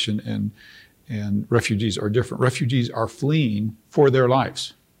 immigration and refugees are different. Refugees are fleeing for their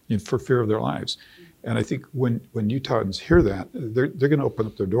lives, for fear of their lives. And I think when Utahns hear that, they're going to open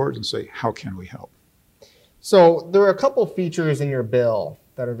up their doors and say, how can we help? So there are a couple features in your bill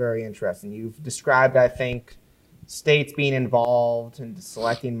that are very interesting. You've described, I think, states being involved in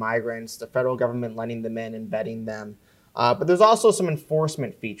selecting migrants, the federal government letting them in and vetting them. But there's also some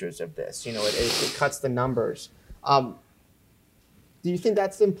enforcement features of this. You know, it cuts the numbers. Do you think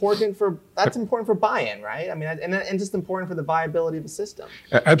that's important for buy-in, right? I mean, and just important for the viability of the system.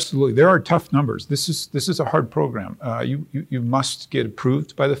 Absolutely, there are tough numbers. This is a hard program. You must get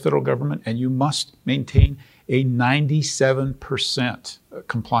approved by the federal government, and you must maintain a 97%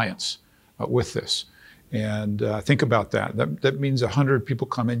 compliance with this. And think about that. That means 100 people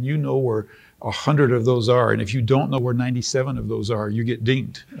come in. You know where 100 of those are, and if you don't know where 97 of those are, you get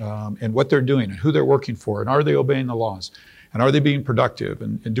dinged. And what they're doing, and who they're working for, and are they obeying the laws? And are they being productive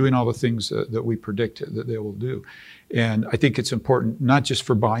and doing all the things that we predict that they will do? And I think it's important, not just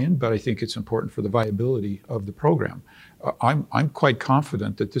for buy-in, but I think it's important for the viability of the program. I'm quite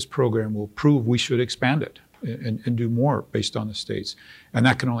confident that this program will prove we should expand it and do more based on the states. And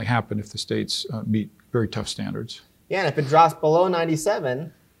that can only happen if the states meet very tough standards. Yeah, and if it drops below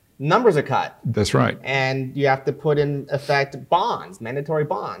 97, numbers are cut. That's right. And you have to put in effect bonds, mandatory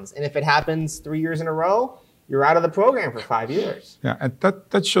bonds. And if it happens 3 years in a row, you're out of the program for 5 years. Yeah, and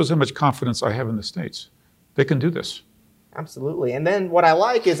that shows how much confidence I have in the states. They can do this. Absolutely. And then what I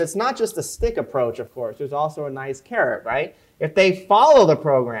like is it's not just a stick approach, of course. There's also a nice carrot, right? If they follow the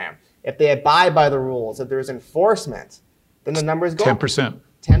program, if they abide by the rules, if there's enforcement, then the numbers go 10%. up.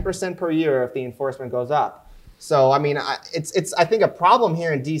 10% per year if the enforcement goes up. So, I mean, it's I think, a problem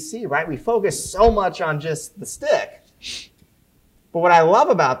here in D.C., right? We focus so much on just the stick. But what I love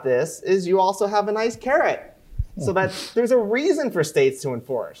about this is you also have a nice carrot. So that there's a reason for states to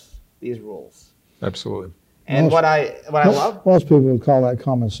enforce these rules. Absolutely. And what I love, most people would call that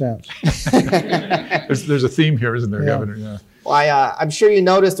common sense. there's a theme here, isn't there, yeah. Governor? Yeah. Well, I'm sure you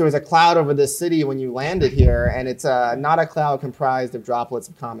noticed there was a cloud over this city when you landed here, and it's not a cloud comprised of droplets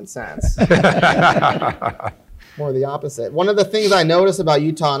of common sense. More the opposite. One of the things I notice about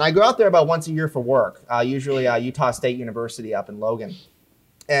Utah, and I go out there about once a year for work, usually Utah State University up in Logan.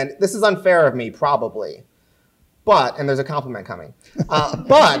 And this is unfair of me, probably. But, and there's a compliment coming,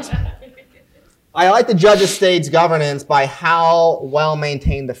 but I like to judge a state's governance by how well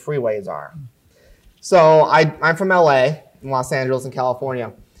maintained the freeways are. So I'm from LA, in Los Angeles in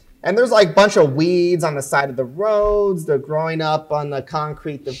California, and there's like a bunch of weeds on the side of the roads. They're growing up on the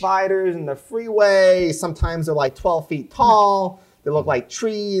concrete dividers in the freeway. Sometimes they're like 12 feet tall. They look like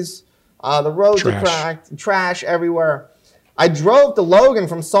trees. The roads are cracked, trash everywhere. I drove to Logan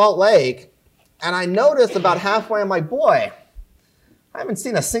from Salt Lake, and I noticed about halfway, I'm like, boy, I haven't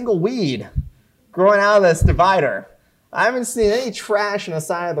seen a single weed growing out of this divider. I haven't seen any trash on the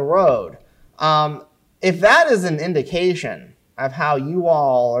side of the road. If that is an indication of how you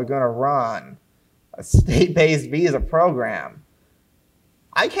all are going to run a state-based visa program,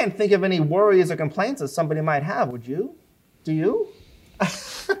 I can't think of any worries or complaints that somebody might have. Would you? Do you?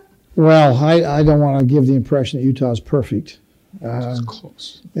 Well, I don't want to give the impression that Utah is perfect. It's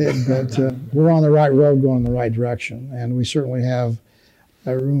close. But we're on the right road, going in the right direction, and we certainly have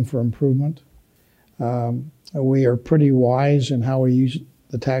room for improvement. We are pretty wise in how we use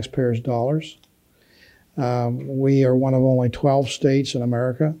the taxpayers' dollars. We are one of only 12 states in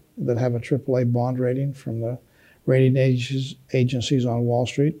America that have a AAA bond rating from the rating agencies on Wall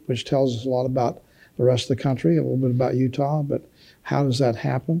Street, which tells us a lot about the rest of the country, a little bit about Utah, but how does that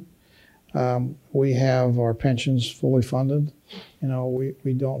happen? We have our pensions fully funded. You know,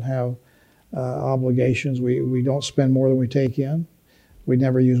 we don't have obligations. We don't spend more than we take in. We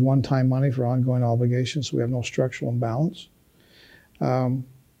never use one-time money for ongoing obligations, so we have no structural imbalance.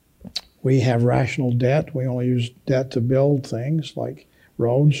 We have rational debt. We only use debt to build things like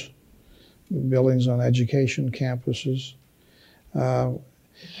roads, buildings on education campuses.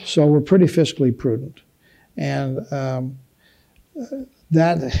 So we're pretty fiscally prudent. And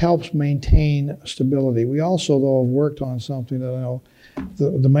that helps maintain stability. We also, though, have worked on something that I know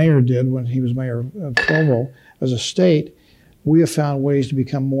the mayor did when he was mayor of Provo. As a state, we have found ways to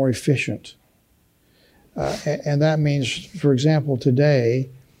become more efficient. And that means, for example, today,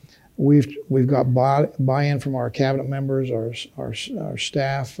 we've got buy-in from our cabinet members, our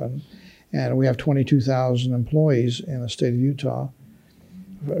staff, and we have 22,000 employees in the state of Utah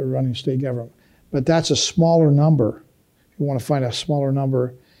running state government. But that's a smaller number. If you want to find a smaller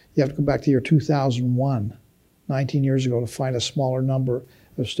number, you have to go back to year 2001, 19 years ago, to find a smaller number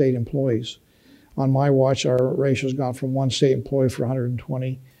of state employees. On my watch, our ratio has gone from one state employee for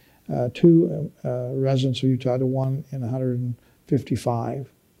 122 residents of Utah to one in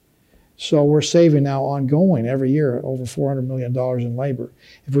 155. So we're saving now ongoing every year over $400 million in labor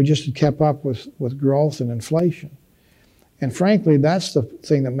if we just had kept up with growth and inflation. And frankly, that's the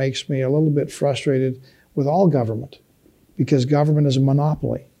thing that makes me a little bit frustrated with all government, because government is a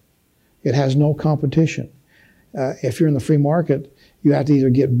monopoly. It has no competition. If you're in the free market, you have to either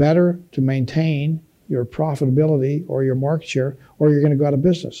get better to maintain your profitability or your market share, or you're going to go out of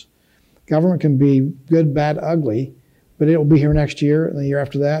business. Government can be good, bad, ugly, but it will be here next year and the year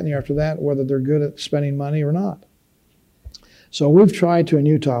after that and the year after that, whether they're good at spending money or not. So we've tried to, in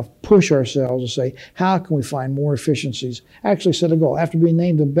Utah, push ourselves to say, how can we find more efficiencies? Actually set a goal. After being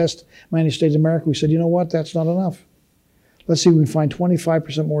named the best managed state in America, we said, you know what, that's not enough. Let's see if we can find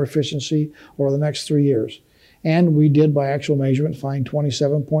 25% more efficiency over the next 3 years. And we did, by actual measurement, find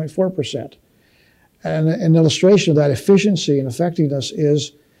 27.4%. And an illustration of that efficiency and effectiveness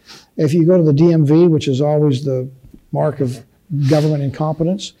is, if you go to the DMV, which is always the mark of government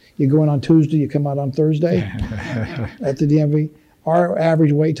incompetence, you go in on Tuesday, you come out on Thursday at the DMV. Our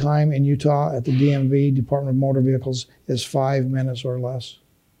average wait time in Utah at the DMV, Department of Motor Vehicles, is 5 minutes or less.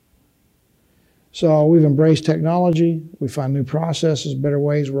 So we've embraced technology. We found new processes, better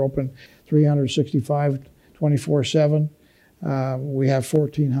ways. We're open 365, 24/7. We have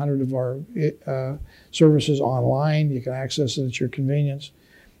 1,400 of our services online. You can access it at your convenience.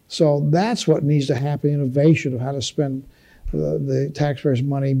 So that's what needs to happen, innovation of how to spend the taxpayers'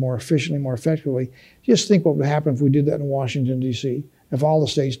 money more efficiently, more effectively. Just think what would happen if we did that in Washington, D.C., if all the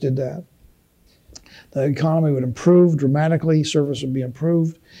states did that. The economy would improve dramatically, service would be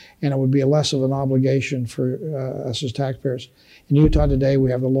improved, and it would be less of an obligation for us as taxpayers. In Utah today,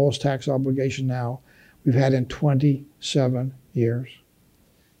 we have the lowest tax obligation now we've had in 27 years.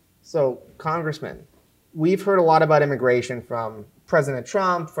 So, Congressman, we've heard a lot about immigration from President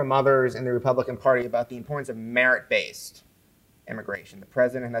Trump, from others in the Republican Party, about the importance of merit-based immigration. The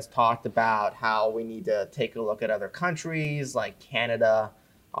president has talked about how we need to take a look at other countries like Canada,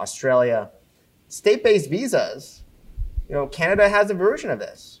 Australia. State-based visas, you know, Canada has a version of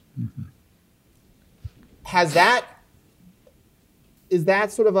this. Mm-hmm. Is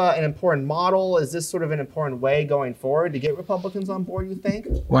that sort of an important model? Is this sort of an important way going forward to get Republicans on board, you think?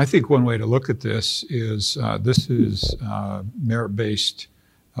 Well, I think one way to look at this is merit-based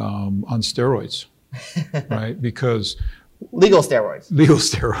on steroids, right? Because legal steroids. Legal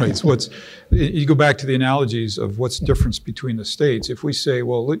steroids. You go back to the analogies of what's the difference between the states. If we say,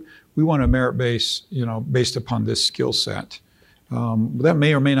 well, look, we want a merit base, based upon this skill set, that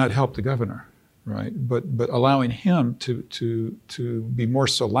may or may not help the governor. right? But allowing him to be more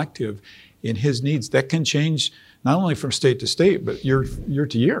selective in his needs, that can change not only from state to state, but year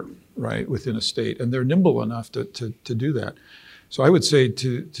to year, right, within a state. And they're nimble enough to do that. So I would say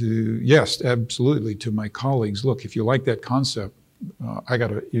to yes, absolutely, to my colleagues, look, if you like that concept, I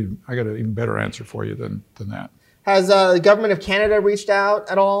got an even better answer for you than that. Has the government of Canada reached out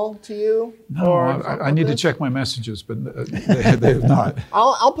at all to you? No, I need to check my messages, but they have not.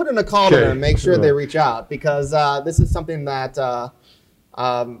 I'll put in a call to them and make sure they reach out, because this is something that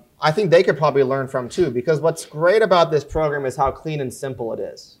I think they could probably learn from too. Because what's great about this program is how clean and simple it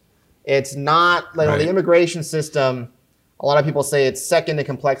is. It's not like the immigration system. A lot of people say it's second in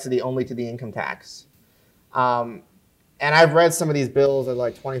complexity only to the income tax. And I've read some of these bills that are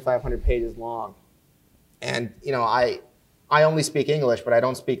like 2,500 pages long. And, you know, I only speak English, but I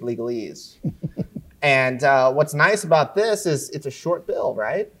don't speak legalese. And what's nice about this is it's a short bill,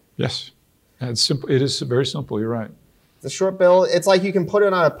 right? Yes. And it's simple. It is very simple. You're right. It's a short bill. It's like you can put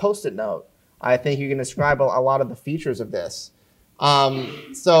it on a Post-it note. I think you can describe a lot of the features of this.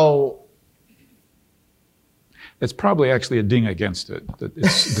 So it's probably actually a ding against it.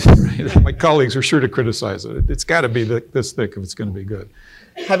 My colleagues are sure to criticize it. It's got to be this thick if it's going to be good.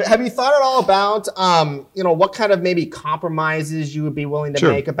 Have you thought at all about, you know, what kind of maybe compromises you would be willing to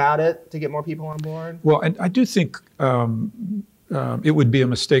make about it to get more people on board? Well, and I do think it would be a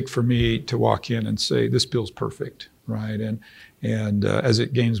mistake for me to walk in and say, this bill's perfect, right? And as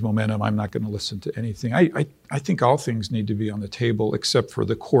it gains momentum, I'm not going to listen to anything. I think all things need to be on the table except for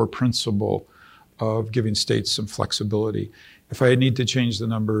the core principle of giving states some flexibility. If I need to change the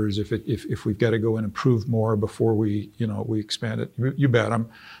numbers, if we've got to go and improve more before we expand it, you bet.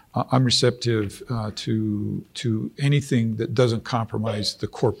 I'm receptive to anything that doesn't compromise the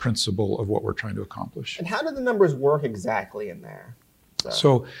core principle of what we're trying to accomplish. And how do the numbers work exactly in there?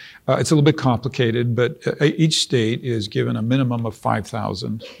 So it's a little bit complicated, but each state is given a minimum of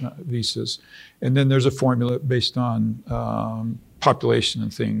 5,000 visas, and then there's a formula based on population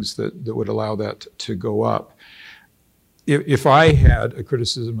and things that would allow that to go up. If I had a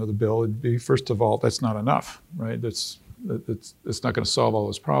criticism of the bill, it'd be, first of all, that's not enough, right? It's not going to solve all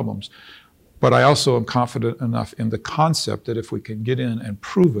those problems. But I also am confident enough in the concept that if we can get in and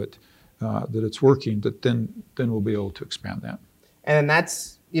prove it, that it's working, that then we'll be able to expand that. And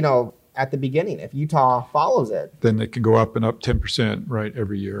that's, you know, at the beginning, if Utah follows it. Then it can go up and up 10%, right,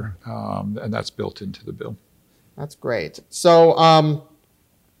 every year. And that's built into the bill. That's great. So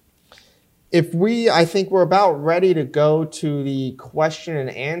I think we're about ready to go to the question and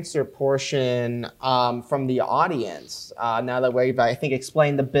answer portion from the audience. Now that we've, I think,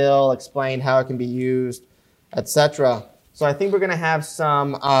 explained the bill, explained how it can be used, etc. So I think we're going to have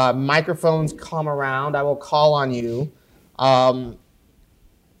some microphones come around. I will call on you.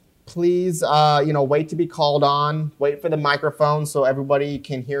 Please, wait to be called on. Wait for the microphone so everybody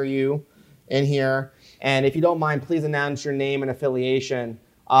can hear you in here. And if you don't mind, please announce your name and affiliation.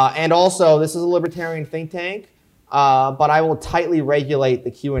 And also, this is a libertarian think tank, but I will tightly regulate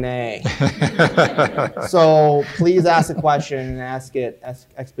the Q&A. So please ask a question and ask it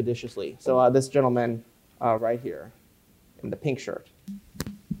expeditiously. So this gentleman right here in the pink shirt.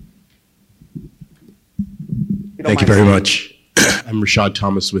 Thank you very much. I'm Rashad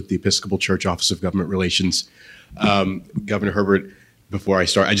Thomas with the Episcopal Church Office of Government Relations. Governor Herbert, before I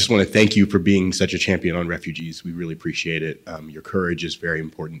start, I just want to thank you for being such a champion on refugees. We really appreciate it. Your courage is very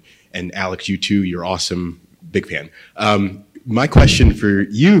important. And Alex, you too, you're awesome. Big fan. My question for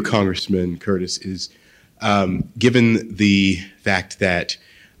you, Congressman Curtis, is given the fact that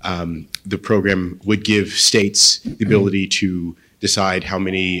the program would give states the ability to decide how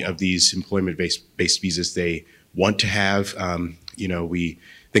many of these employment-based visas they want to have, we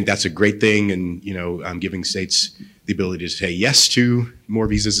think that's a great thing, and giving states the ability to say yes to more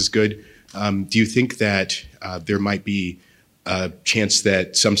visas is good. Do you think that there might be a chance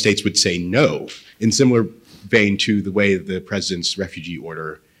that some states would say no, in similar vein to the way the president's refugee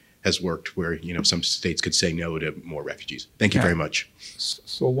order has worked, where some states could say no to more refugees? Thank you very much.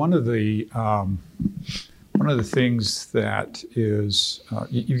 So one of the things that is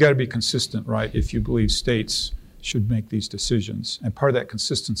you've got to be consistent, right? If you believe states should make these decisions, and part of that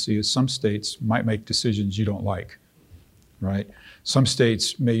consistency is some states might make decisions you don't like, right? Some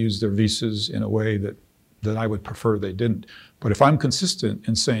states may use their visas in a way that I would prefer they didn't. But if I'm consistent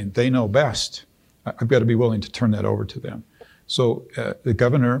in saying they know best, I've got to be willing to turn that over to them. So the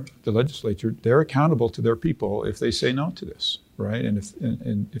governor, the legislature, they're accountable to their people if they say no to this, right?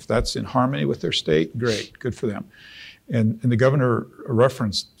 And if that's in harmony with their state, great, good for them. And the governor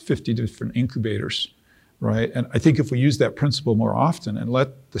referenced 50 different incubators. right? And I think if we use that principle more often and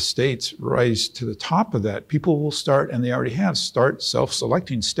let the states rise to the top of that, people will start, and they already have, start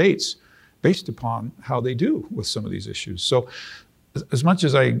self-selecting states based upon how they do with some of these issues. So as much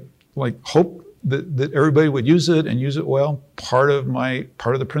as I hope that everybody would use it and use it well, part of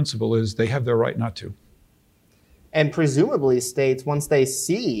the principle is they have their right not to. And presumably states, once they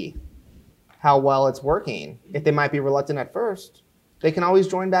see how well it's working, if they might be reluctant at first, they can always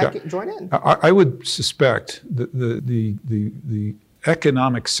join in. I would suspect that the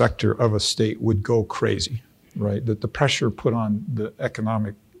economic sector of a state would go crazy, right? That the pressure put on the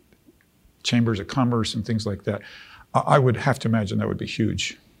economic chambers of commerce and things like that, I would have to imagine that would be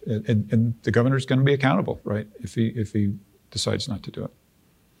huge. And the governor's going to be accountable, right, if he decides not to do it.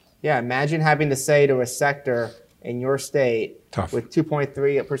 Yeah, imagine having to say to a sector in your state Tough. With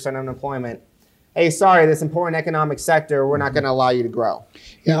 2.3% unemployment, hey, sorry, this important economic sector, we're not going to allow you to grow.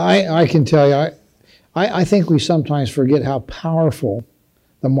 Yeah, I can tell you, I think we sometimes forget how powerful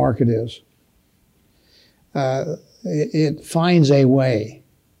the market is. It finds a way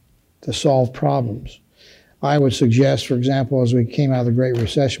to solve problems. I would suggest, for example, as we came out of the Great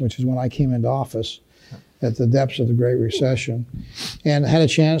Recession, which is when I came into office at the depths of the Great Recession, and had a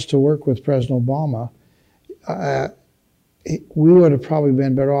chance to work with President Obama, we would have probably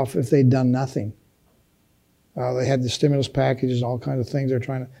been better off if they'd done nothing. They had the stimulus packages and all kinds of things they're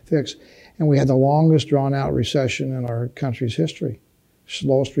trying to fix. And we had the longest drawn-out recession in our country's history,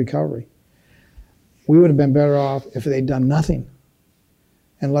 slowest recovery. We would have been better off if they'd done nothing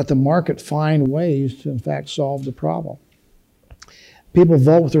and let the market find ways to, in fact, solve the problem. People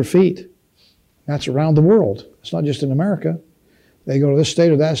vote with their feet. That's around the world. It's not just in America. They go to this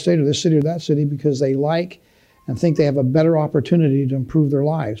state or that state or this city or that city because they like and think they have a better opportunity to improve their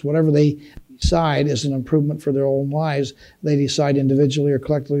lives. Whatever they decide is an improvement for their own lives, they decide individually or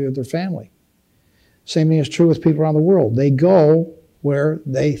collectively with their family. Same thing is true with people around the world. They go where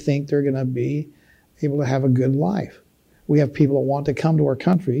they think they're going to be able to have a good life. We have people that want to come to our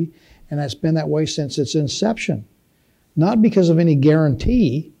country, and that's been that way since its inception. Not because of any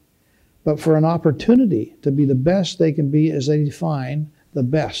guarantee, but for an opportunity to be the best they can be as they define the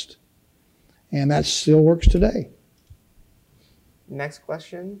best. And that still works today. Next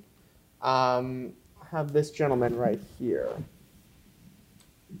question. I have this gentleman right here.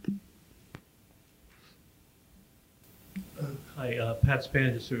 Hi, Pat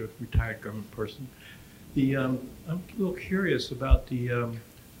Span, just a retired government person. I'm a little curious about the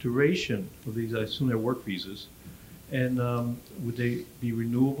duration of these. I assume they're work visas, and would they be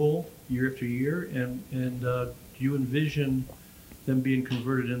renewable year after year? And do you envision them being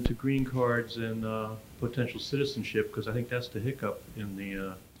converted into green cards and potential citizenship? Because I think that's the hiccup in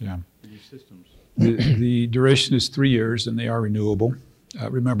the in these systems. The duration is 3 years, and they are renewable.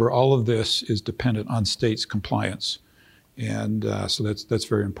 Remember, all of this is dependent on states' compliance, and so that's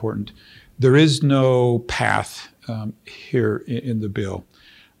very important. There is no path here in the bill.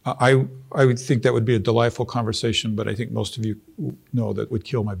 I would think that would be a delightful conversation, but I think most of you know that would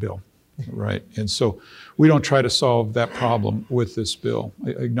kill my bill, right? And so we don't try to solve that problem with this bill.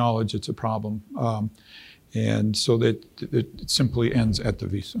 I acknowledge it's a problem, and so that it simply ends at the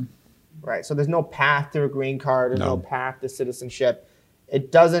visa. Right, so there's no path to a green card, there's no path to citizenship.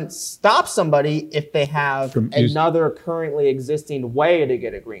 It doesn't stop somebody if they have another currently existing way to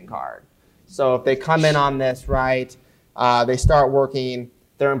get a green card. So if they come in on this, right, they start working,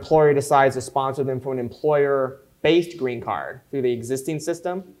 their employer decides to sponsor them for an employer-based green card through the existing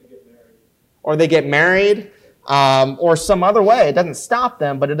system. Or they get married, or some other way. It doesn't stop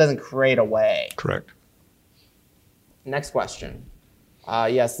them, but it doesn't create a way. Correct. Next question.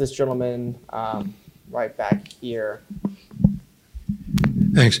 Yes, this gentleman right back here.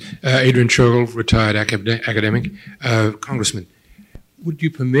 Thanks. Adrian Chogel, retired academic. Congressman, would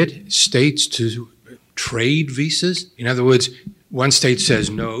you permit states to trade visas? In other words, one state says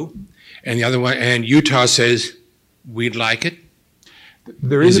no, and the other one, and Utah says we'd like it?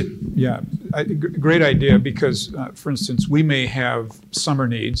 There is, great idea, because, for instance, we may have summer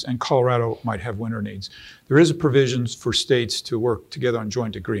needs and Colorado might have winter needs. There is a provisions for states to work together on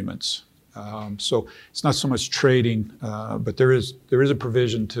joint agreements. So it's not so much trading, but there is a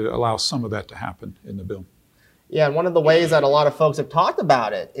provision to allow some of that to happen in the bill. Yeah, and one of the ways that a lot of folks have talked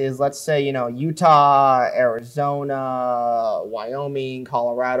about it is, let's say, Utah, Arizona, Wyoming,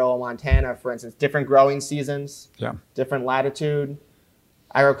 Colorado, Montana, for instance, different growing seasons, different latitude.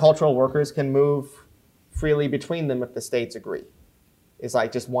 Agricultural workers can move freely between them if the states agree. It's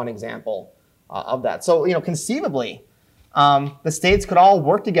like just one example of that. So, conceivably, the states could all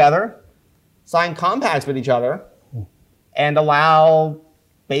work together, sign compacts with each other, and allow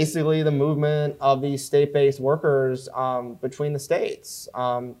basically the movement of these state-based workers between the states,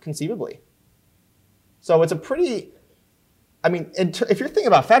 conceivably. So it's a pretty, I mean, if you're thinking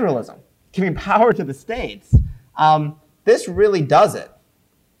about federalism, giving power to the states, this really does it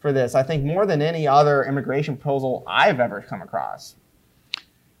for this, I think, more than any other immigration proposal I've ever come across.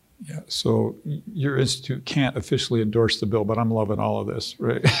 Yeah, so your institute can't officially endorse the bill, but I'm loving all of this,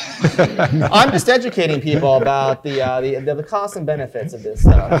 right? I'm just educating people about the costs and benefits of this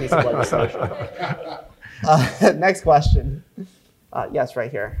piece of legislation. Next question. Yes, right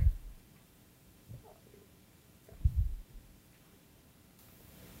here.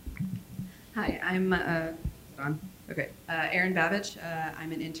 Hi, I'm Erin Babbage.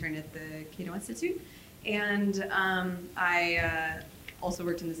 I'm an intern at the Cato Institute, and I also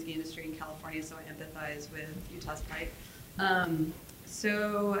worked in the ski industry in California, so I empathize with Utah's plight.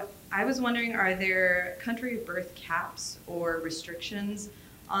 So I was wondering, are there country of birth caps or restrictions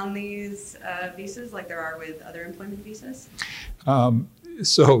on these visas like there are with other employment visas?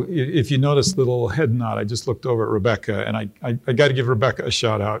 So if you notice the little head nod, I just looked over at Rebecca, and I got to give Rebecca a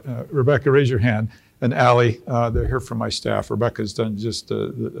shout out. Rebecca, raise your hand. And Allie, they're here from my staff. Rebecca's done just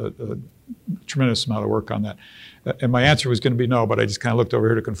a tremendous amount of work on that. And my answer was going to be no, but I just kind of looked over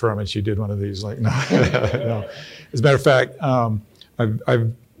here to confirm, and she did one of these, like, no. No. As a matter of fact,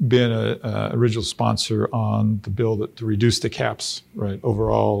 I've been an original sponsor on the bill to reduce the caps, right,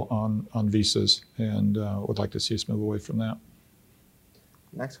 overall on visas, and would like to see us move away from that.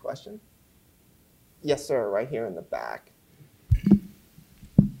 Next question. Yes, sir, right here in the back.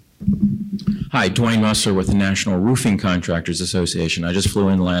 Hi, Dwayne Musser with the National Roofing Contractors Association. I just flew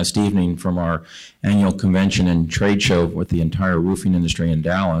in last evening from our annual convention and trade show with the entire roofing industry in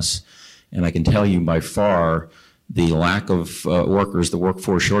Dallas, and I can tell you by far the lack of workers, the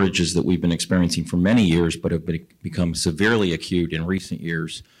workforce shortages that we've been experiencing for many years but have become severely acute in recent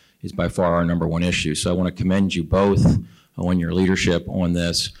years is by far our #1 issue. So I want to commend you both on your leadership on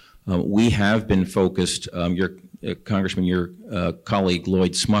this. We have been focused, Congressman, your colleague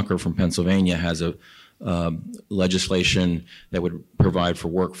Lloyd Smucker from Pennsylvania has a legislation that would provide for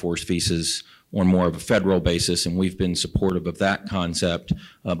workforce visas on more of a federal basis, and we've been supportive of that concept,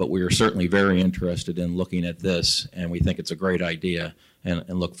 but we are certainly very interested in looking at this, and we think it's a great idea, and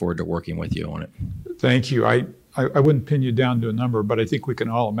look forward to working with you on it. Thank you. I wouldn't pin you down to a number, but I think we can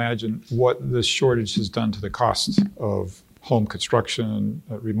all imagine what this shortage has done to the costs of home construction,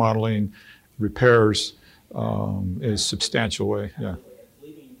 remodeling, repairs, in a substantial way. Yeah.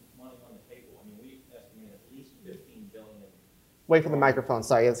 Leaving money on the table. I mean, we estimate at least $15 billion. Wait for the microphone.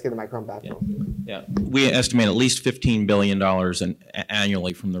 Sorry, let's get the microphone back. Yeah. We estimate at least $15 billion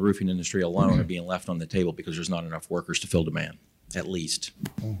annually from the roofing industry alone are being left on the table because there's not enough workers to fill demand, at least.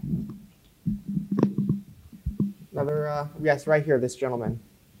 Another, yes, right here, this gentleman.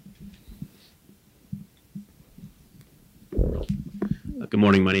 Good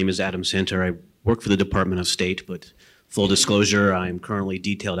morning. My name is Adam Santer. I work for the Department of State, but full disclosure, I'm currently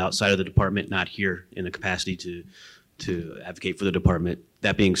detailed outside of the department, not here in a capacity to advocate for the department.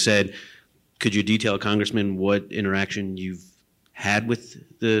 That being said, could you detail, Congressman, what interaction you've had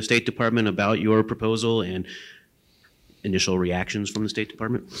with the State Department about your proposal and initial reactions from the State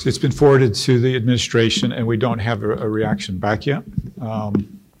Department? So it's been forwarded to the administration, and we don't have a reaction back yet.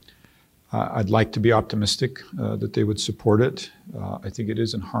 I'd like to be optimistic that they would support it. I think it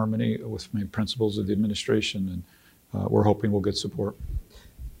is in harmony with my principles of the administration, and we're hoping we'll get support.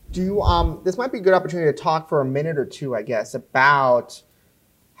 Do you, this might be a good opportunity to talk for a minute or two, I guess, about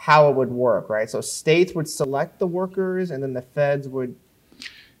how it would work, right? So states would select the workers, and then the feds would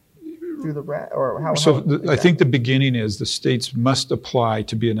do the rest, or how? So I think the beginning is the states must apply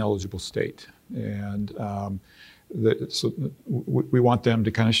to be an eligible state, and so we want them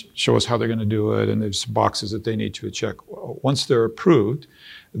to kind of show us how they're going to do it, and there's boxes that they need to check. Once they're approved,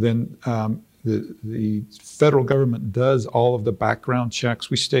 then the federal government does all of the background checks.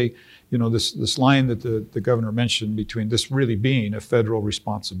 We stay, you know, this line that the governor mentioned between this really being a federal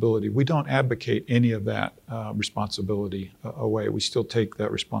responsibility. We don't advocate any of that responsibility away. We still take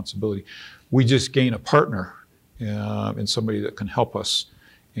that responsibility. We just gain a partner and somebody that can help us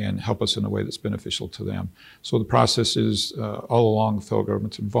and help us in a way that's beneficial to them. So the process is all along the federal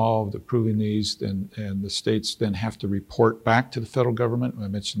government's involved, approving these, and the states then have to report back to the federal government. I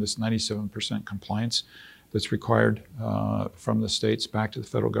mentioned this 97% compliance that's required from the states back to the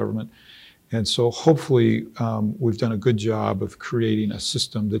federal government. And so hopefully we've done a good job of creating a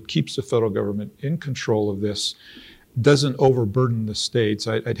system that keeps the federal government in control of this, doesn't overburden the states.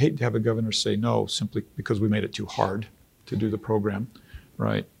 I'd hate to have a governor say no simply because we made it too hard to do the program.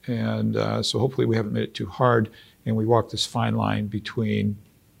 Right, and so hopefully we haven't made it too hard, and we walk this fine line between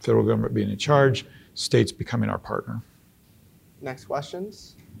federal government being in charge, states becoming our partner. Next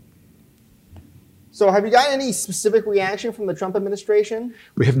questions. So have you gotten any specific reaction from the Trump administration?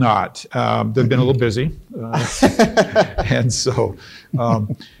 We have not. They've been a little busy. And so...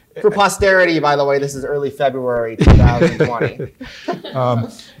 For posterity, by the way, this is early February 2020.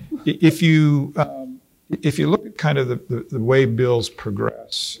 If you look at kind of the way bills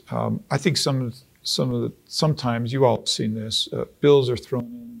progress, I think sometimes you all have seen this, bills are thrown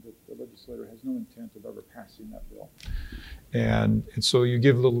in that the legislator has no intent of ever passing that bill. And so you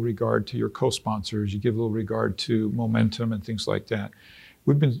give little regard to your co-sponsors, you give little regard to momentum and things like that.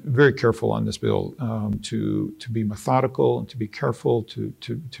 We've been very careful on this bill to be methodical and to be careful, to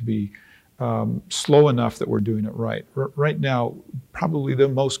be slow enough that we're doing it right. Right now, probably the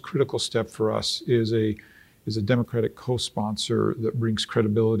most critical step for us is a Democratic co-sponsor that brings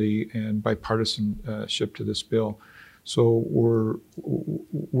credibility and bipartisanship to this bill. So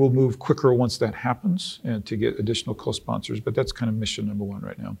we'll move quicker once that happens and to get additional co-sponsors, but that's kind of mission number one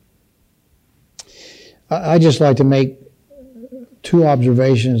right now. I'd just like to make two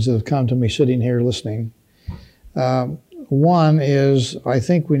observations that have come to me sitting here listening. One is I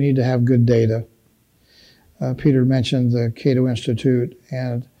think we need to have good data. Peter mentioned the Cato Institute,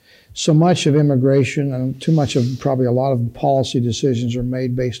 and so much of immigration and too much of probably a lot of policy decisions are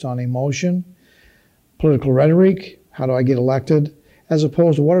made based on emotion, political rhetoric, how do I get elected, as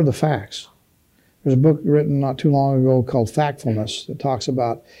opposed to what are the facts. There's a book written not too long ago called Factfulness that talks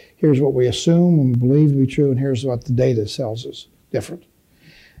about here's what we assume and believe to be true, and here's what the data tells us different.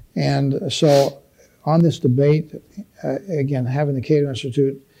 And so on this debate, again, having the Cato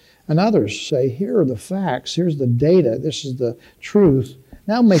Institute and others say, here are the facts, here's the data, this is the truth.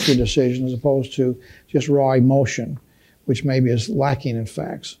 Now make your decision as opposed to just raw emotion, which maybe is lacking in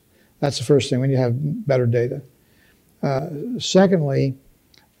facts. That's the first thing. We need to have better data. Secondly,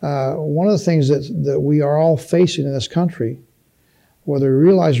 one of the things that we are all facing in this country, whether we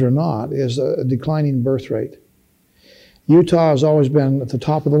realize it or not, is a declining birth rate. Utah has always been at the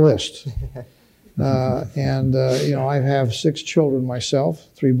top of the list. You know, I have 6 children myself,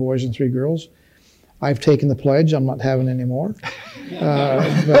 3 boys and 3 girls. I've taken the pledge, I'm not having any more.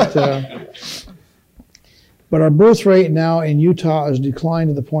 But our birth rate now in Utah has declined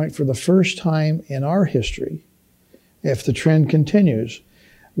to the point for the first time in our history, if the trend continues,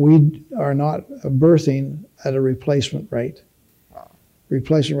 we are not birthing at a replacement rate.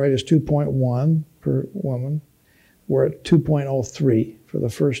 Replacement rate is 2.1 per woman. We're at 2.03 for the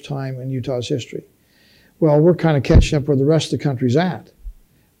first time in Utah's history. Well, we're kind of catching up where the rest of the country's at,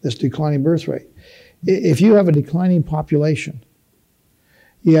 this declining birth rate. If you have a declining population,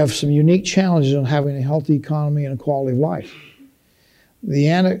 you have some unique challenges on having a healthy economy and a quality of life.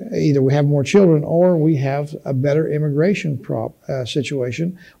 Either we have more children or we have a better immigration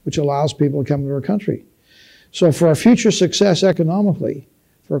situation, which allows people to come to our country. So for our future success economically,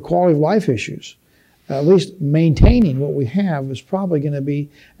 for quality of life issues, at least maintaining what we have is probably going to be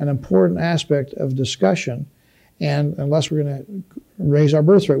an important aspect of discussion. And unless we're going to raise our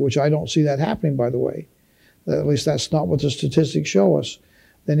birth rate, which I don't see that happening, by the way, at least that's not what the statistics show us,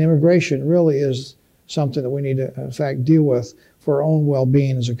 then immigration really is something that we need to, in fact, deal with for our own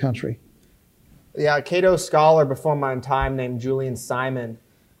well-being as a country. Yeah, a Cato scholar before my time named Julian Simon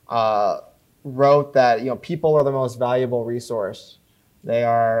wrote that people are the most valuable resource. They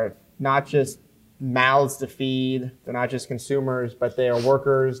are not just mouths to feed, they're not just consumers, but they are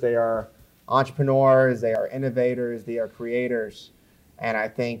workers, they are entrepreneurs, they are innovators, they are creators. And I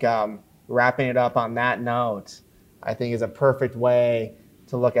think wrapping it up on that note, I think is a perfect way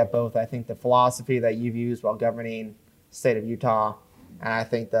to look at both, I think, the philosophy that you've used while governing the state of Utah, and I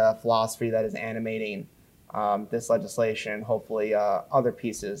think the philosophy that is animating this legislation, hopefully other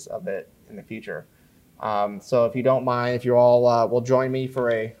pieces of it in the future. So if you don't mind, if you all will join me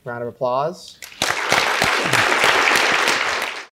for a round of applause.